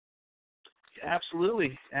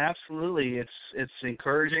 Absolutely. It's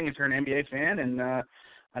encouraging if you're an NBA fan, and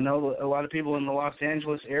I know a lot of people in the Los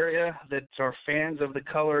Angeles area that are fans of the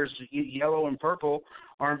colors yellow and purple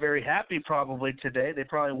aren't very happy probably today. They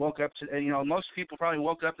probably woke up to, most people probably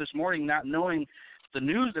woke up this morning not knowing the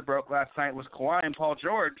news that broke last night was Kawhi and Paul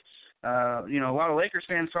George. A lot of Lakers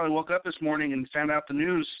fans probably woke up this morning and found out the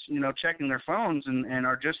news, checking their phones and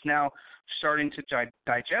are just now starting to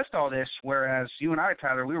digest all this, whereas you and I,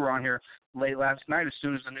 Tyler, we were on here late last night as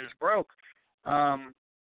soon as the news broke.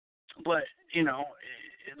 But,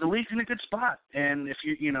 the league's in a good spot, and if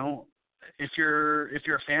you're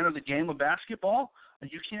a fan of the game of basketball,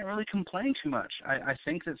 you can't really complain too much. I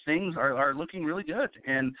think that things are looking really good.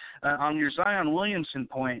 And on your Zion Williamson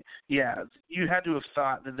point, yeah, you had to have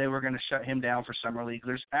thought that they were going to shut him down for Summer League.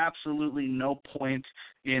 There's absolutely no point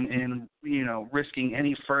in risking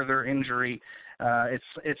any further injury.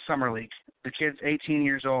 It's Summer League. The kid's 18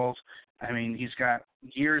 years old. I mean, he's got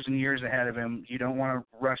years and years ahead of him. You don't want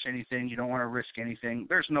to rush anything. You don't want to risk anything.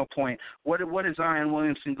 There's no point. What is Zion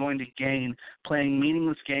Williamson going to gain playing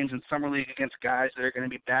meaningless games in Summer League against guys that are going to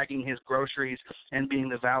be bagging his groceries and being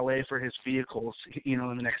the valet for his vehicles, in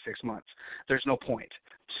the next 6 months? There's no point.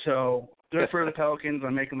 So good for the Pelicans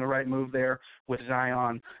on making the right move there with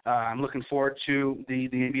Zion. I'm looking forward to the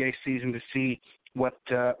NBA season to see what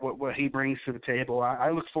he brings to the table.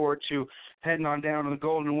 I look forward to heading on down to the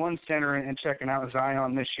Golden One Center and checking out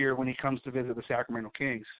Zion this year when he comes to visit the Sacramento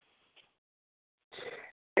Kings.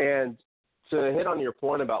 And to hit on your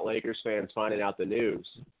point about Lakers fans finding out the news,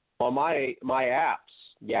 on my apps,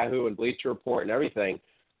 Yahoo and Bleacher Report and everything,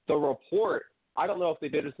 the report, I don't know if they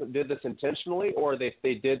did this intentionally or if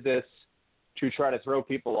they did this to try to throw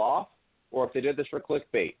people off or if they did this for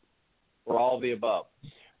clickbait or all of the above.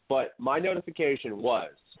 But my notification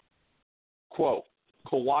was, quote,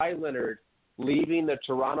 Kawhi Leonard leaving the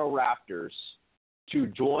Toronto Raptors to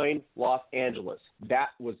join Los Angeles. That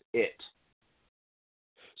was it.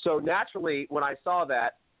 So naturally, when I saw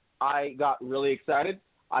that, I got really excited.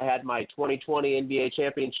 I had my 2020 NBA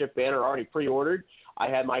championship banner already pre-ordered. I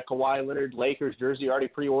had my Kawhi Leonard Lakers jersey already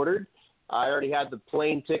pre-ordered. I already had the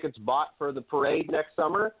plane tickets bought for the parade next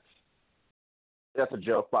summer. That's a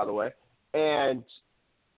joke, by the way. And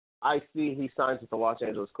I see he signs with the Los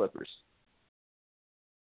Angeles Clippers.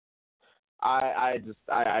 I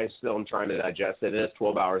still am trying to digest it, and it's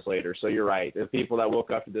 12 hours later. So you're right. The people that woke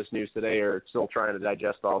up to this news today are still trying to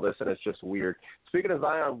digest all this, and it's just weird. Speaking of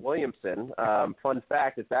Zion Williamson, fun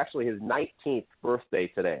fact, it's actually his 19th birthday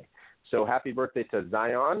today. So happy birthday to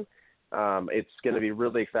Zion. It's going to be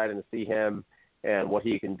really exciting to see him and what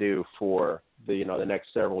he can do for the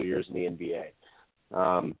next several years in the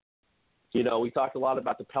NBA. We talked a lot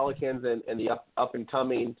about the Pelicans and the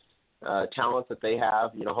up-and-coming talent that they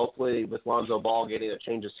have. Hopefully with Lonzo Ball getting a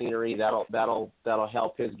change of scenery, that'll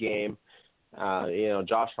help his game.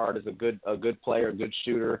 Josh Hart is a good player, a good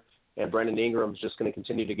shooter, and Brandon Ingram's just going to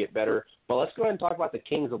continue to get better. But let's go ahead and talk about the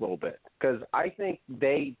Kings a little bit because I think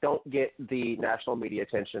they don't get the national media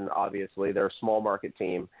attention, obviously. They're a small market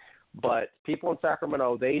team. But people in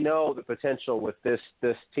Sacramento, they know the potential with this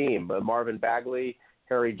team. Marvin Bagley,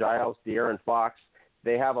 Harry Giles, De'Aaron Fox,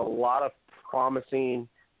 they have a lot of promising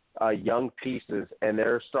young pieces, and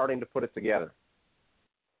they're starting to put it together.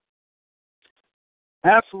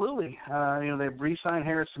 Absolutely. They've re-signed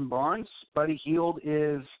Harrison Barnes. Buddy Hield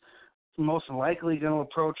is most likely going to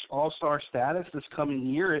approach all-star status this coming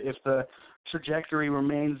year if the trajectory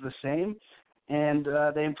remains the same. And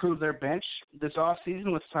they improved their bench this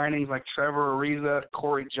offseason with signings like Trevor Ariza,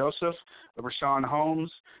 Corey Joseph, Rashawn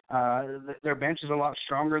Holmes. Their bench is a lot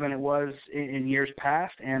stronger than it was in years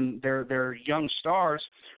past, and their young stars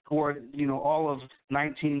who are, all of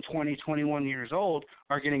 19, 20, 21 years old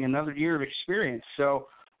are getting another year of experience. So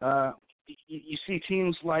you see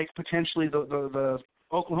teams like potentially the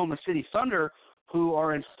Oklahoma City Thunder who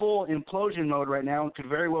are in full implosion mode right now and could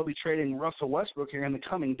very well be trading Russell Westbrook here in the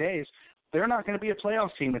coming days, they're not going to be a playoff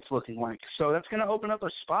team, it's looking like. So that's going to open up a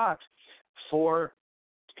spot for,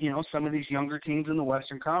 some of these younger teams in the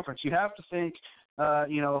Western Conference. You have to think,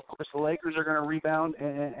 of course, the Lakers are going to rebound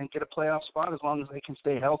and get a playoff spot as long as they can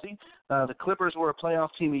stay healthy. The Clippers were a playoff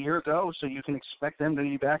team a year ago, so you can expect them to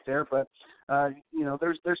be back there. But,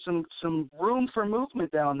 there's some room for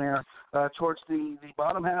movement down there towards the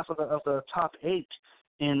bottom half of the top 8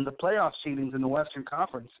 in the playoff seedings in the Western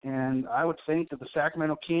Conference. And I would think that the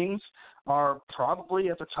Sacramento Kings are probably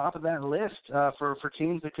at the top of that list for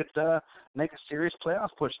teams that could make a serious playoff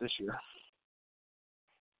push this year.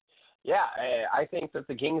 Yeah, I think that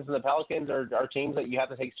the Kings and the Pelicans are teams that you have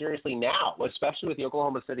to take seriously now, especially with the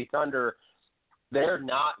Oklahoma City Thunder. They're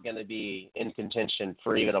not going to be in contention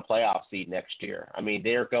for even a playoff seed next year. I mean,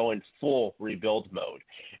 they're going full rebuild mode,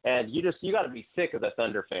 and you got to be sick as a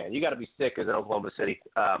Thunder fan. You got to be sick as an Oklahoma City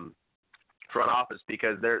front office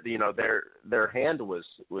because their hand was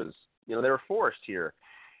they were forced here.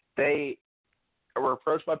 They were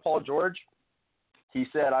approached by Paul George. He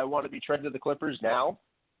said, "I want to be traded to the Clippers now."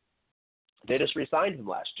 They just re-signed him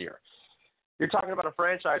last year. You're talking about a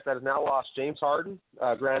franchise that has now lost James Harden.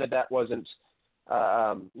 Granted, that wasn't,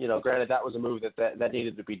 granted that was a move that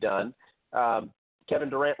needed to be done. Kevin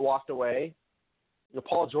Durant walked away.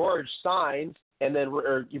 Paul George signed, and then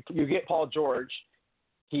you get Paul George.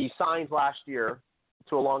 He signed last year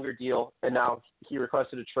to a longer deal, and now he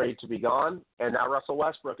requested a trade to be gone, and now Russell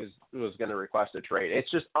Westbrook was going to request a trade. It's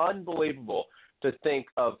just unbelievable to think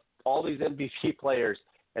of all these MVP players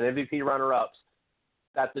and MVP runner-ups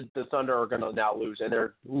that the Thunder are going to now lose. And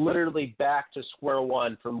they're literally back to square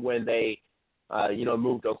one from when they,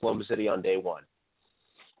 moved to Oklahoma City on day one.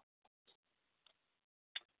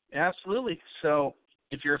 Absolutely. So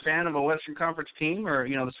if you're a fan of a Western Conference team or,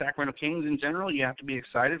 the Sacramento Kings in general, you have to be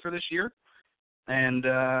excited for this year. And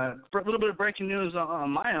a little bit of breaking news on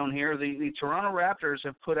my own here. The Toronto Raptors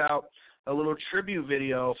have put out a little tribute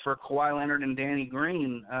video for Kawhi Leonard and Danny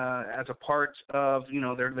Green as a part of,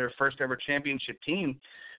 their first ever championship team.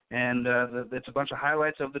 And it's a bunch of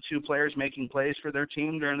highlights of the two players making plays for their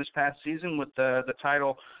team during this past season with the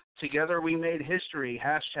title, "Together We Made History,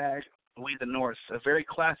 #We the North." A very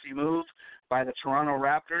classy move by the Toronto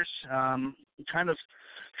Raptors. Kind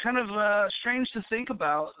of strange to think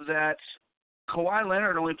about that Kawhi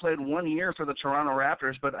Leonard only played 1 year for the Toronto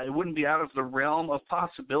Raptors, but it wouldn't be out of the realm of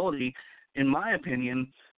possibility, in my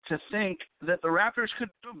opinion, to think that the Raptors could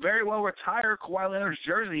very well retire Kawhi Leonard's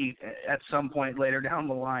jersey at some point later down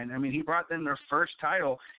the line. I mean, he brought them their first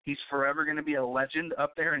title. He's forever going to be a legend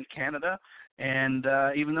up there in Canada. And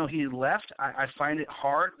even though he left, I find it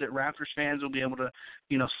hard that Raptors fans will be able to,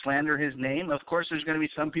 slander his name. Of course, there's going to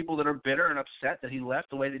be some people that are bitter and upset that he left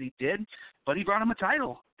the way that he did, but he brought him a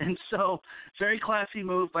title. And so, very classy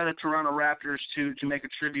move by the Toronto Raptors to make a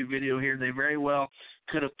tribute video here. They very well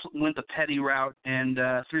could have went the petty route and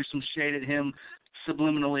threw some shade at him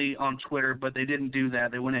subliminally on Twitter, but they didn't do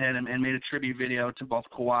that. They went ahead and made a tribute video to both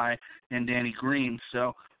Kawhi and Danny Green.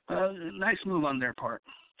 So, nice move on their part.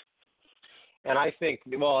 And I think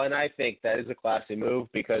that is a classy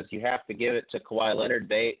move because you have to give it to Kawhi Leonard.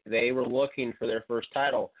 They were looking for their first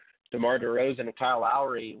title. DeMar DeRozan and Kyle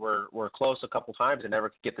Lowry were close a couple times and never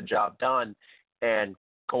could get the job done. And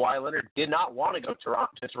Kawhi Leonard did not want to go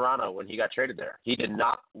to Toronto when he got traded there. He did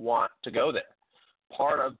not want to go there.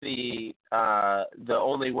 Part of the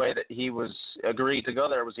only way that he was agreed to go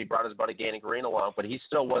there was he brought his buddy Danny Green along, but he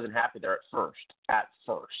still wasn't happy there at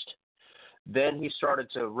first. Then he started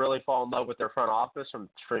to really fall in love with their front office from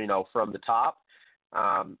the top,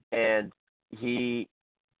 and he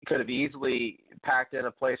could have easily packed in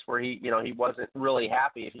a place where he wasn't really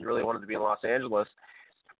happy if he really wanted to be in Los Angeles,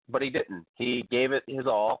 but he didn't. He gave it his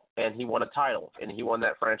all, and he won a title, and he won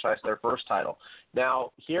that franchise their first title.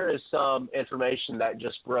 Now, here is some information that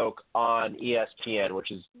just broke on ESPN, which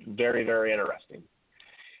is very, very interesting.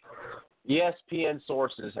 ESPN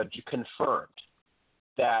sources have confirmed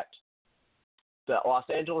that the Los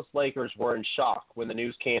Angeles Lakers were in shock when the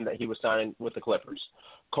news came that he was signing with the Clippers.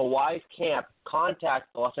 Kawhi's camp contacted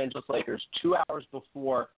the Los Angeles Lakers 2 hours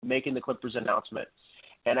before making the Clippers announcement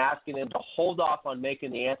and asking them to hold off on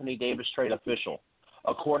making the Anthony Davis trade official,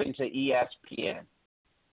 according to ESPN.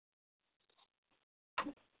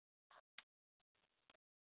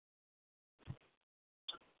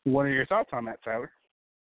 What are your thoughts on that, Tyler?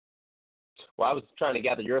 Well, I was trying to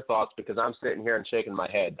gather your thoughts because I'm sitting here and shaking my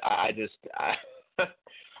head. I'm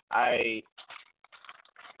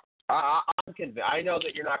convinced. I know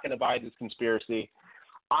that you're not going to buy this conspiracy.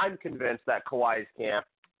 I'm convinced that Kawhi's camp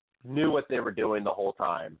knew what they were doing the whole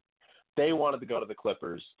time. they wanted to go to the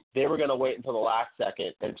Clippers. They were going to wait until the last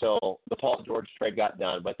second until the Paul George trade got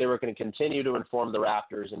done, but they were going to continue to inform the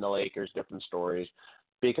Raptors and the Lakers different stories,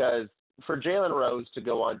 because for Jalen Rose to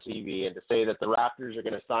go on TV and to say that the Raptors are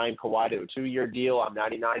going to sign Kawhi to a 2-year deal, I'm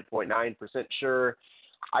 99.9% sure.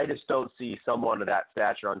 I just don't see someone of that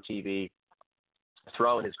stature on TV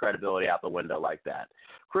throwing his credibility out the window like that.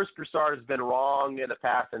 Chris Broussard has been wrong in the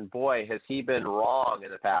past, and boy, has he been wrong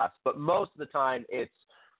in the past. But most of the time,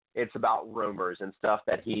 it's about rumors and stuff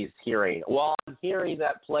that he's hearing. Well, I'm hearing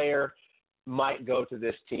that player might go to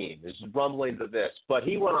this team. There's rumblings of this, but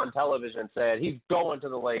he went on television and said he's going to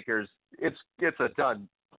the Lakers. It's a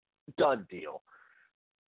done deal.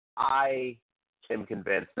 I am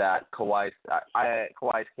convinced that Kawhi's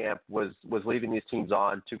camp was leaving these teams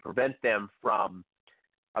on to prevent them from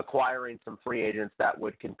acquiring some free agents that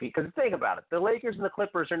would compete. Because think about it, the Lakers and the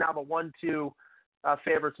Clippers are now the 1-2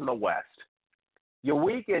 favorites in the West. You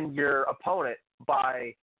weaken your opponent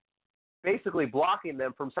by basically blocking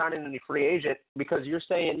them from signing any free agent because you're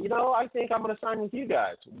saying, I think I'm going to sign with you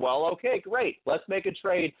guys. Well, okay, great. Let's make a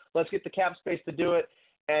trade. Let's get the cap space to do it.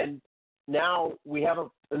 And now we have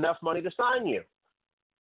enough money to sign you.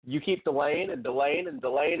 You keep delaying and delaying and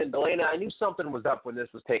delaying and delaying. And I knew something was up when this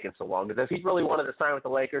was taking so long, because if he really wanted to sign with the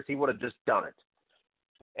Lakers, he would have just done it.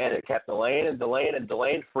 And it kept delaying and delaying and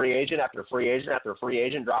delaying, free agent after free agent after free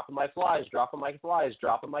agent, dropping my flies.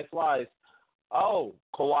 Oh,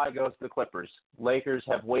 Kawhi goes to the Clippers. Lakers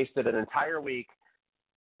have wasted an entire week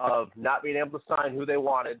of not being able to sign who they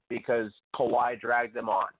wanted because Kawhi dragged them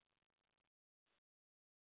on.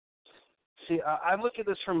 See, I look at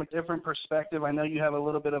this from a different perspective. I know you have a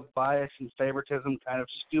little bit of bias and favoritism kind of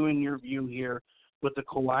skewing your view here with the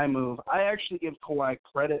Kawhi move. I actually give Kawhi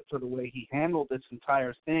credit for the way he handled this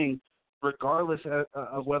entire thing, regardless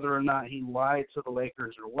of whether or not he lied to the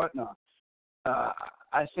Lakers or whatnot.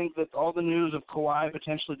 I think that all the news of Kawhi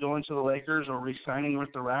potentially going to the Lakers or re-signing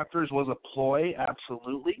with the Raptors was a ploy,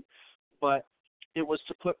 absolutely, but it was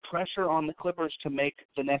to put pressure on the Clippers to make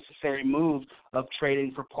the necessary move of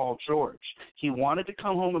trading for Paul George. He wanted to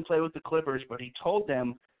come home and play with the Clippers, but he told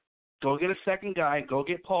them, go get a second guy, go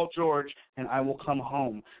get Paul George, and I will come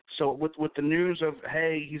home. So with the news of,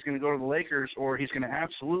 hey, he's going to go to the Lakers or he's going to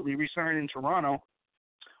absolutely re-sign in Toronto,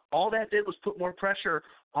 all that did was put more pressure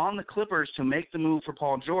on the Clippers to make the move for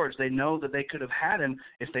Paul George. They know that they could have had him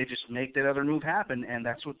if they just make that other move happen, and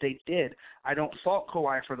that's what they did. I don't fault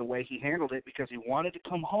Kawhi for the way he handled it because he wanted to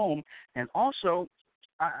come home, and also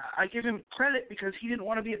I give him credit because he didn't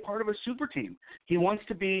want to be a part of a super team. He wants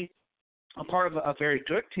to be a part of a very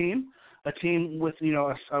good team, a team with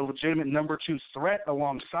a legitimate number 2 threat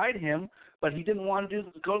alongside him, but he didn't want to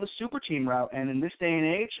go the super team route. And in this day and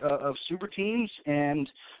age of super teams and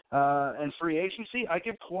free agency, I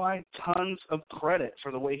give Kawhi tons of credit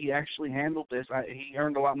for the way he actually handled this. He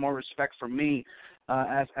earned a lot more respect from me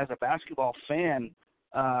as a basketball fan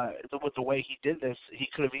with the way he did this. He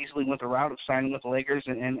could have easily went the route of signing with the Lakers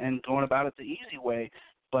and going about it the easy way.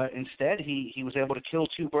 But instead, he was able to kill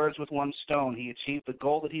 2 birds with 1 stone. He achieved the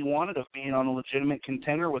goal that he wanted of being on a legitimate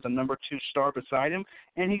contender with a number 2 star beside him,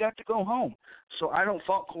 and he got to go home. So I don't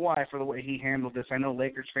fault Kawhi for the way he handled this. I know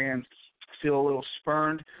Lakers fans feel a little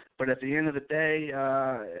spurned, but at the end of the day,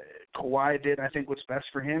 Kawhi did, I think, what's best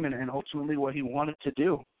for him and ultimately what he wanted to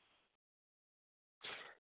do.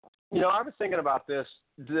 I was thinking about this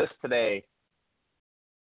today.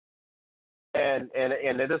 And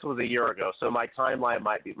this was a year ago, so my timeline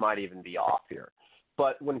might even be off here.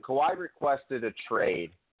 But when Kawhi requested a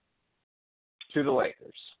trade to the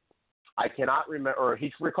Lakers, I cannot remember, or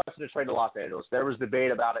he requested a trade to Los Angeles. There was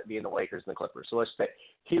debate about it being the Lakers and the Clippers. So let's say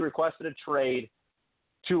he requested a trade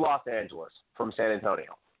to Los Angeles from San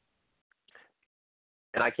Antonio.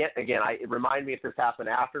 And remind me if this happened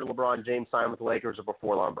after LeBron James signed with the Lakers or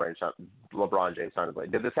before LeBron James signed with the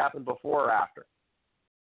Lakers. Did this happen before or after?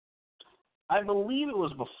 I believe it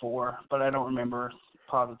was before, but I don't remember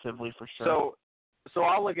positively for sure. So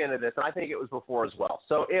I'll look into this, and I think it was before as well.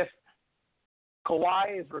 So if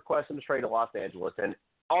Kawhi is requesting to trade to Los Angeles, and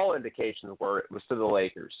all indications were it was to the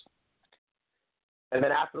Lakers, and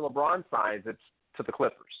then after LeBron signs, it's to the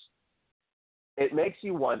Clippers, it makes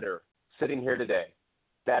you wonder, sitting here today,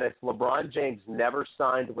 that if LeBron James never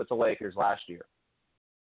signed with the Lakers last year,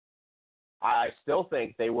 I still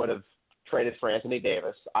think they would have traded for Anthony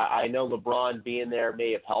Davis. I know LeBron being there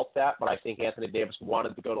may have helped that, but I think Anthony Davis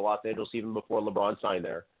wanted to go to Los Angeles even before LeBron signed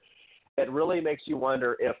there. It really makes you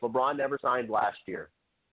wonder if LeBron never signed last year,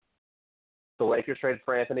 the Lakers traded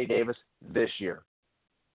for Anthony Davis this year,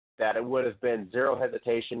 that it would have been zero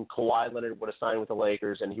hesitation. Kawhi Leonard would have signed with the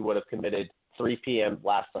Lakers, and he would have committed 3 p.m.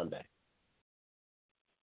 last Sunday.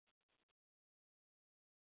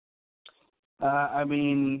 I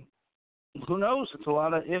mean, who knows? It's a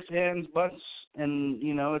lot of ifs, ands, buts, and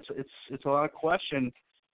it's a lot of question.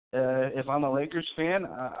 If I'm a Lakers fan,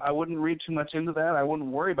 I wouldn't read too much into that. I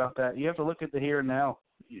wouldn't worry about that. You have to look at the here and now.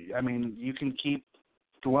 I mean, you can keep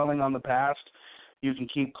dwelling on the past. You can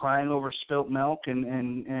keep crying over spilt milk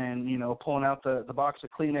and pulling out the box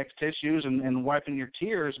of Kleenex tissues and wiping your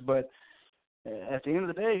tears, but at the end of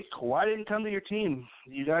the day, Kawhi didn't come to your team.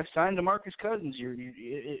 You guys signed DeMarcus Cousins.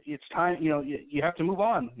 It's time. You have to move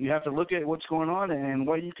on. You have to look at what's going on and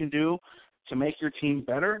what you can do to make your team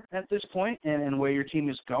better at this point and where your team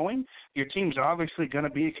is going. Your team's obviously going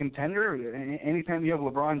to be a contender. Anytime you have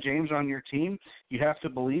LeBron James on your team, you have to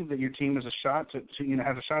believe that your team has a shot to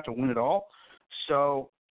has a shot to win it all. So,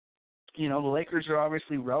 the Lakers are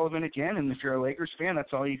obviously relevant again, and if you're a Lakers fan,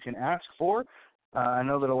 that's all you can ask for. I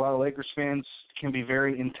know that a lot of Lakers fans can be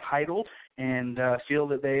very entitled and feel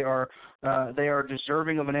that they are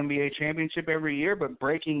deserving of an NBA championship every year. But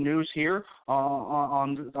breaking news here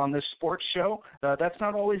on this sports show, that's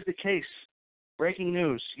not always the case. Breaking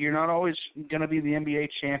news: you're not always going to be the NBA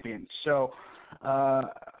champion. So,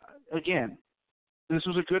 again, this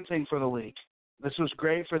was a good thing for the league. This was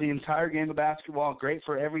great for the entire game of basketball. Great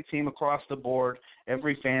for every team across the board,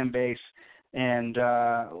 every fan base. And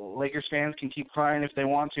Lakers fans can keep crying if they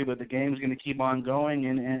want to, but the game's going to keep on going,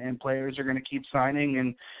 and players are going to keep signing.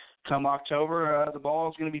 And come October, the ball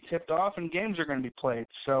is going to be tipped off, and games are going to be played.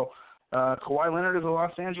 So Kawhi Leonard is a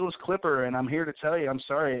Los Angeles Clipper, and I'm here to tell you, I'm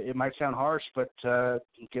sorry, it might sound harsh, but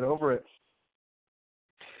get over it.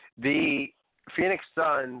 The Phoenix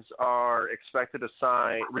Suns are expected to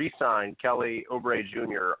re-sign Kelly Oubre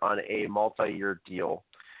Jr. on a multi-year deal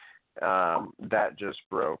that just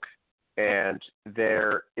broke. And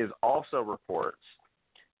there is also reports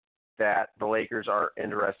that the Lakers are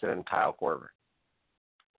interested in Kyle Korver.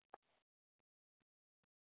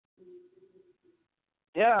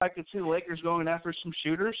 Yeah, I could see the Lakers going after some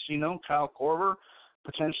shooters. Kyle Korver,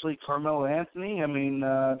 potentially Carmelo Anthony. I mean,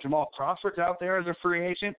 Jamal Crawford's out there as a free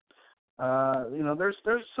agent. There's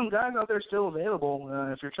some guys out there still available.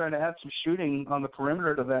 If you're trying to add some shooting on the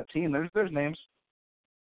perimeter to that team, there's names.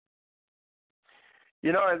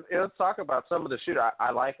 Let's talk about some of the shooters. I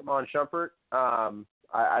like Iman Shumpert.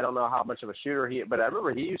 I don't know how much of a shooter but I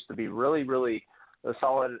remember he used to be really, really a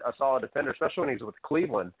solid defender, especially when he was with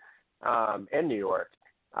Cleveland and New York.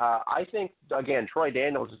 I think, again, Troy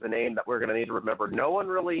Daniels is the name that we're going to need to remember. No one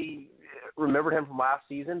really remembered him from last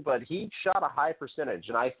season, but he shot a high percentage.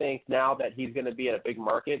 And I think now that he's going to be in a big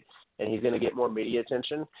market and he's going to get more media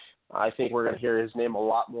attention, I think we're going to hear his name a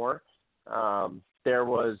lot more. There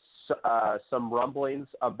was some rumblings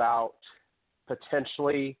about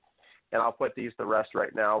potentially, and I'll put these to rest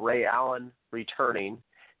right now, Ray Allen returning.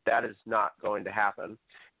 That is not going to happen.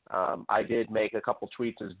 I did make a couple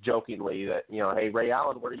tweets as jokingly that, hey, Ray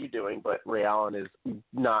Allen, what are you doing? But Ray Allen is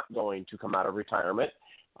not going to come out of retirement.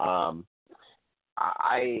 I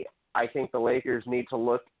think the Lakers need to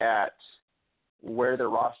look at where their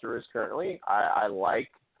roster is currently. I like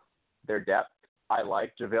their depth. I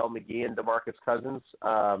like JaVale McGee and DeMarcus Cousins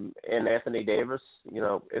and Anthony Davis,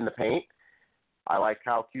 in the paint. I like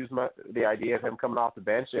Kyle Kuzma, the idea of him coming off the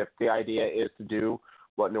bench. If the idea is to do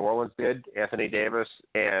what New Orleans did, Anthony Davis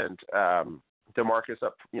and DeMarcus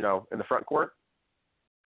up, in the front court,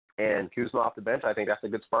 and Kuzma off the bench, I think that's a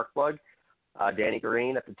good spark plug. Danny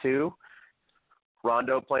Green at the 2,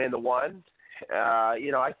 Rondo playing the 1.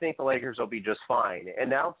 I think the Lakers will be just fine. And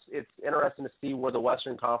now it's interesting to see where the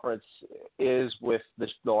Western Conference is with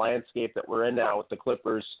the landscape that we're in now, with the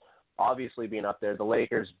Clippers obviously being up there, the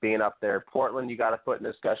Lakers being up there. Portland, you got to put in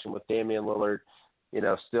discussion with Damian Lillard,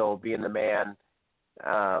 still being the man.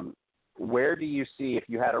 Where do you see, if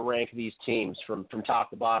you had to rank these teams from top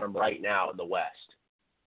to bottom right now in the West?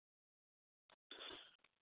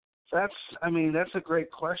 That's a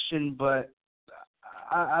great question, but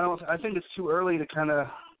I think it's too early to kind of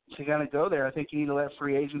go there. I think you need to let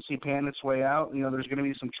free agency pan its way out. There's going to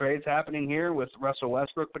be some trades happening here with Russell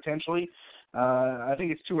Westbrook potentially. I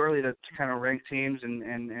think it's too early to kind of rank teams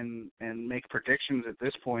and make predictions at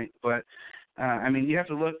this point. But you have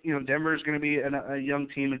to look. Denver's going to be a young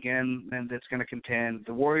team again, and that's going to contend.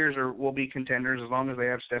 The Warriors will be contenders as long as they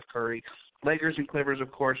have Steph Curry. Lakers and Clippers,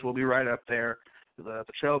 of course, will be right up there. The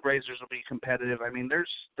Trailblazers will be competitive. There's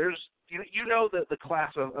the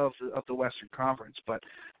class of the Western Conference. But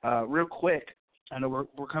real quick, I know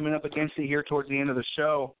we're coming up against it here towards the end of the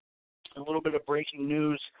show. A little bit of breaking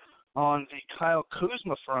news on the Kyle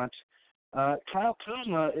Kuzma front. Kyle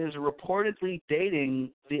Kuzma is reportedly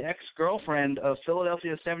dating the ex-girlfriend of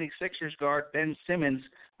Philadelphia 76ers guard Ben Simmons.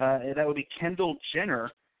 That would be Kendall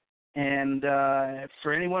Jenner. And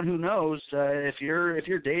for anyone who knows, if you're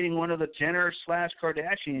dating one of the Jenner /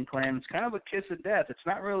 Kardashian clan, it's kind of a kiss of death. It's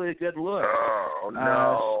not really a good look. Oh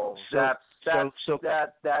no, that's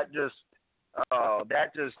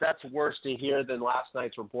worse to hear than last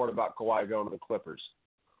night's report about Kawhi going to the Clippers.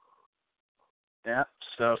 Yeah.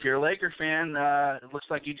 So if you're a Laker fan, it looks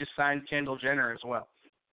like you just signed Kendall Jenner as well.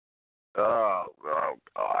 Oh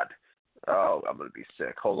God. Oh, I'm gonna be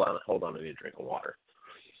sick. Hold on. I need a drink of water.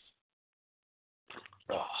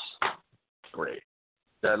 Oh, great.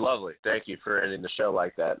 Lovely. Thank you for ending the show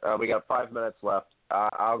like that. We got 5 minutes left.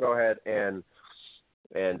 I'll go ahead and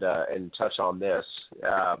touch on this.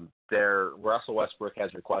 Russell Westbrook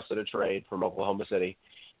has requested a trade from Oklahoma City,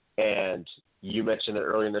 and you mentioned it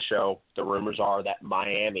earlier in the show. The rumors are that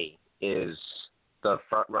Miami is the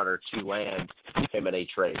front runner to land him in a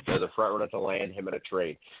trade. They're the front runner to land him in a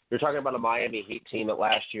trade. You're talking about a Miami Heat team that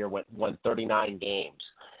last year won 39 games.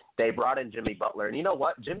 They brought in Jimmy Butler. And you know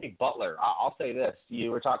what? Jimmy Butler, I'll say this.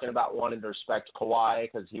 You were talking about wanting to respect Kawhi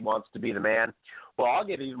because he wants to be the man. Well, I'll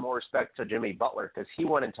give even more respect to Jimmy Butler because he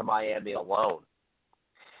went into Miami alone.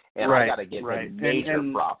 And right, I got to give him major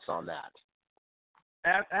props on that.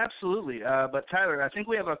 Absolutely. But, Tyler, I think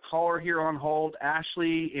we have a caller here on hold.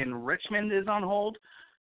 Ashley in Richmond is on hold.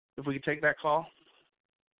 If we could take that call.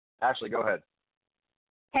 Ashley, go ahead.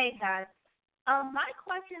 Hey, guys. My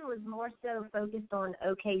question was more so focused on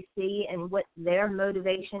OKC and what their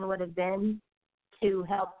motivation would have been to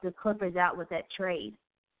help the Clippers out with that trade.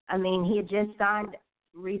 I mean, he had just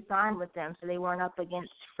re-signed with them, so they weren't up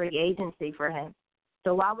against free agency for him.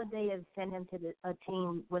 So why would they have sent him to a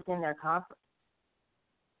team within their conference?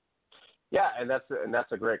 Yeah, and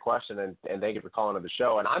that's a great question, and thank you for calling to the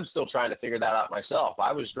show. And I'm still trying to figure that out myself.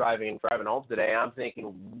 I was driving home today, and I'm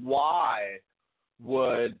thinking, why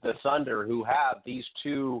would the Thunder, who have these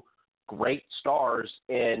two great stars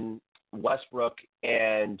in Westbrook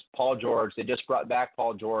and Paul George, they just brought back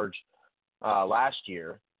Paul George last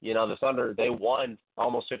year. You know, the Thunder, they won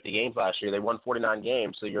almost 50 games last year. They won 49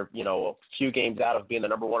 games, so you're, a few games out of being the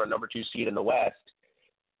number 1 or number 2 seed in the West.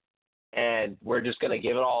 And we're just going to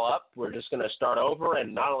give it all up. We're just going to start over.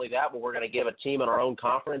 And not only that, but we're going to give a team in our own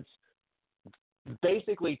conference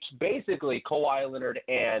basically Kawhi Leonard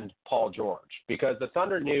and Paul George, because the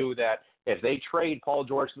Thunder knew that if they trade Paul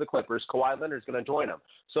George to the Clippers, Kawhi Leonard's going to join them.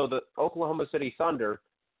 So the Oklahoma City Thunder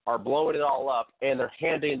are blowing it all up, and they're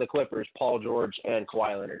handing the Clippers Paul George and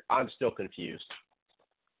Kawhi Leonard. I'm still confused.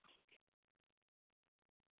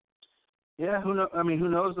 Yeah, who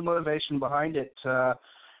knows the motivation behind it?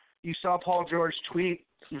 You saw Paul George tweet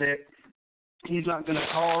that he's not going to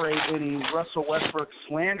tolerate any Russell Westbrook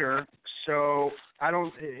slander. So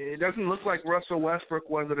it doesn't look like Russell Westbrook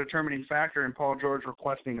was a determining factor in Paul George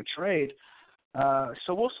requesting a trade.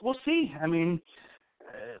 So we'll see. I mean,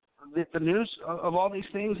 the news of all these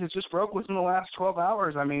things has just broke within the last 12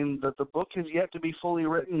 hours. I mean, the book has yet to be fully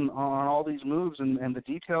written on all these moves, and the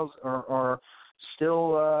details are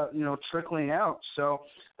still trickling out. So,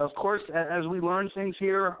 of course, as we learn things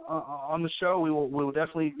here on the show, we will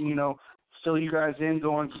definitely fill you guys in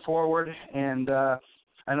going forward. And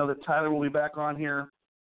I know that Tyler will be back on here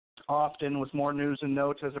often with more news and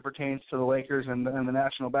notes as it pertains to the Lakers and the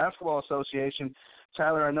National Basketball Association.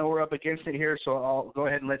 Tyler, I know we're up against it here, so I'll go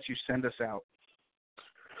ahead and let you send us out.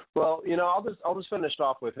 Well, I'll just finish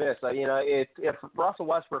off with this. If Russell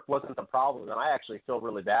Westbrook wasn't the problem, then I actually feel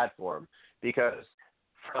really bad for him, because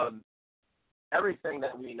from everything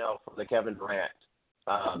that we know from the Kevin Durant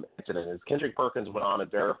incident, is Kendrick Perkins went on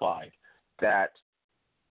and verified that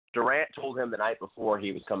Durant told him the night before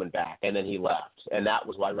he was coming back, and then he left, and that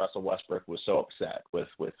was why Russell Westbrook was so upset with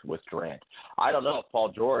Durant. I don't know if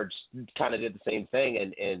Paul George kind of did the same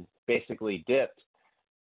thing and basically dipped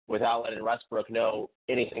without letting Westbrook know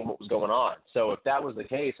anything what was going on. So if that was the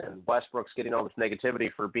case, and Westbrook's getting all this negativity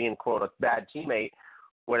for being, quote, a bad teammate,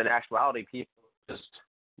 when in actuality people just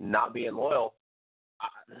not being loyal,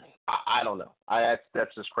 I don't know.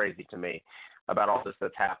 That's just crazy to me about all this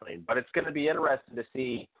that's happening. But it's going to be interesting to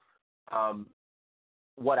see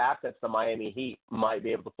what assets the Miami Heat might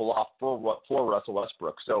be able to pull off for Russell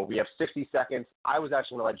Westbrook. So we have 60 seconds. I was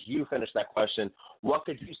actually going to let you finish that question. What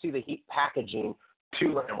could you see the Heat packaging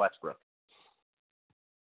to land Westbrook?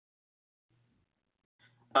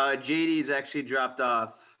 JD's actually dropped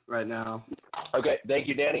off right now. Okay, thank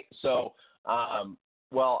you, Danny. So,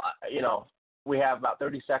 we have about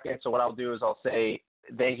 30 seconds. So what I'll do is I'll say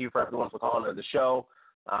thank you for everyone for calling to the show.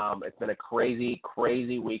 It's been a crazy,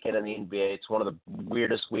 crazy weekend in the NBA. It's one of the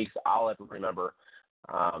weirdest weeks I'll ever remember.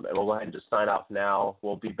 And we'll go ahead and just sign off now.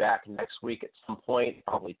 We'll be back next week at some point,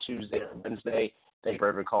 probably Tuesday or Wednesday. Thank you for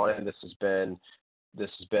everyone calling in. This has been This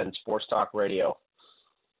has been Sports Talk Radio.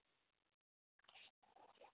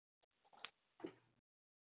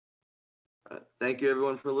 Thank you,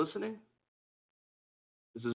 everyone, for listening.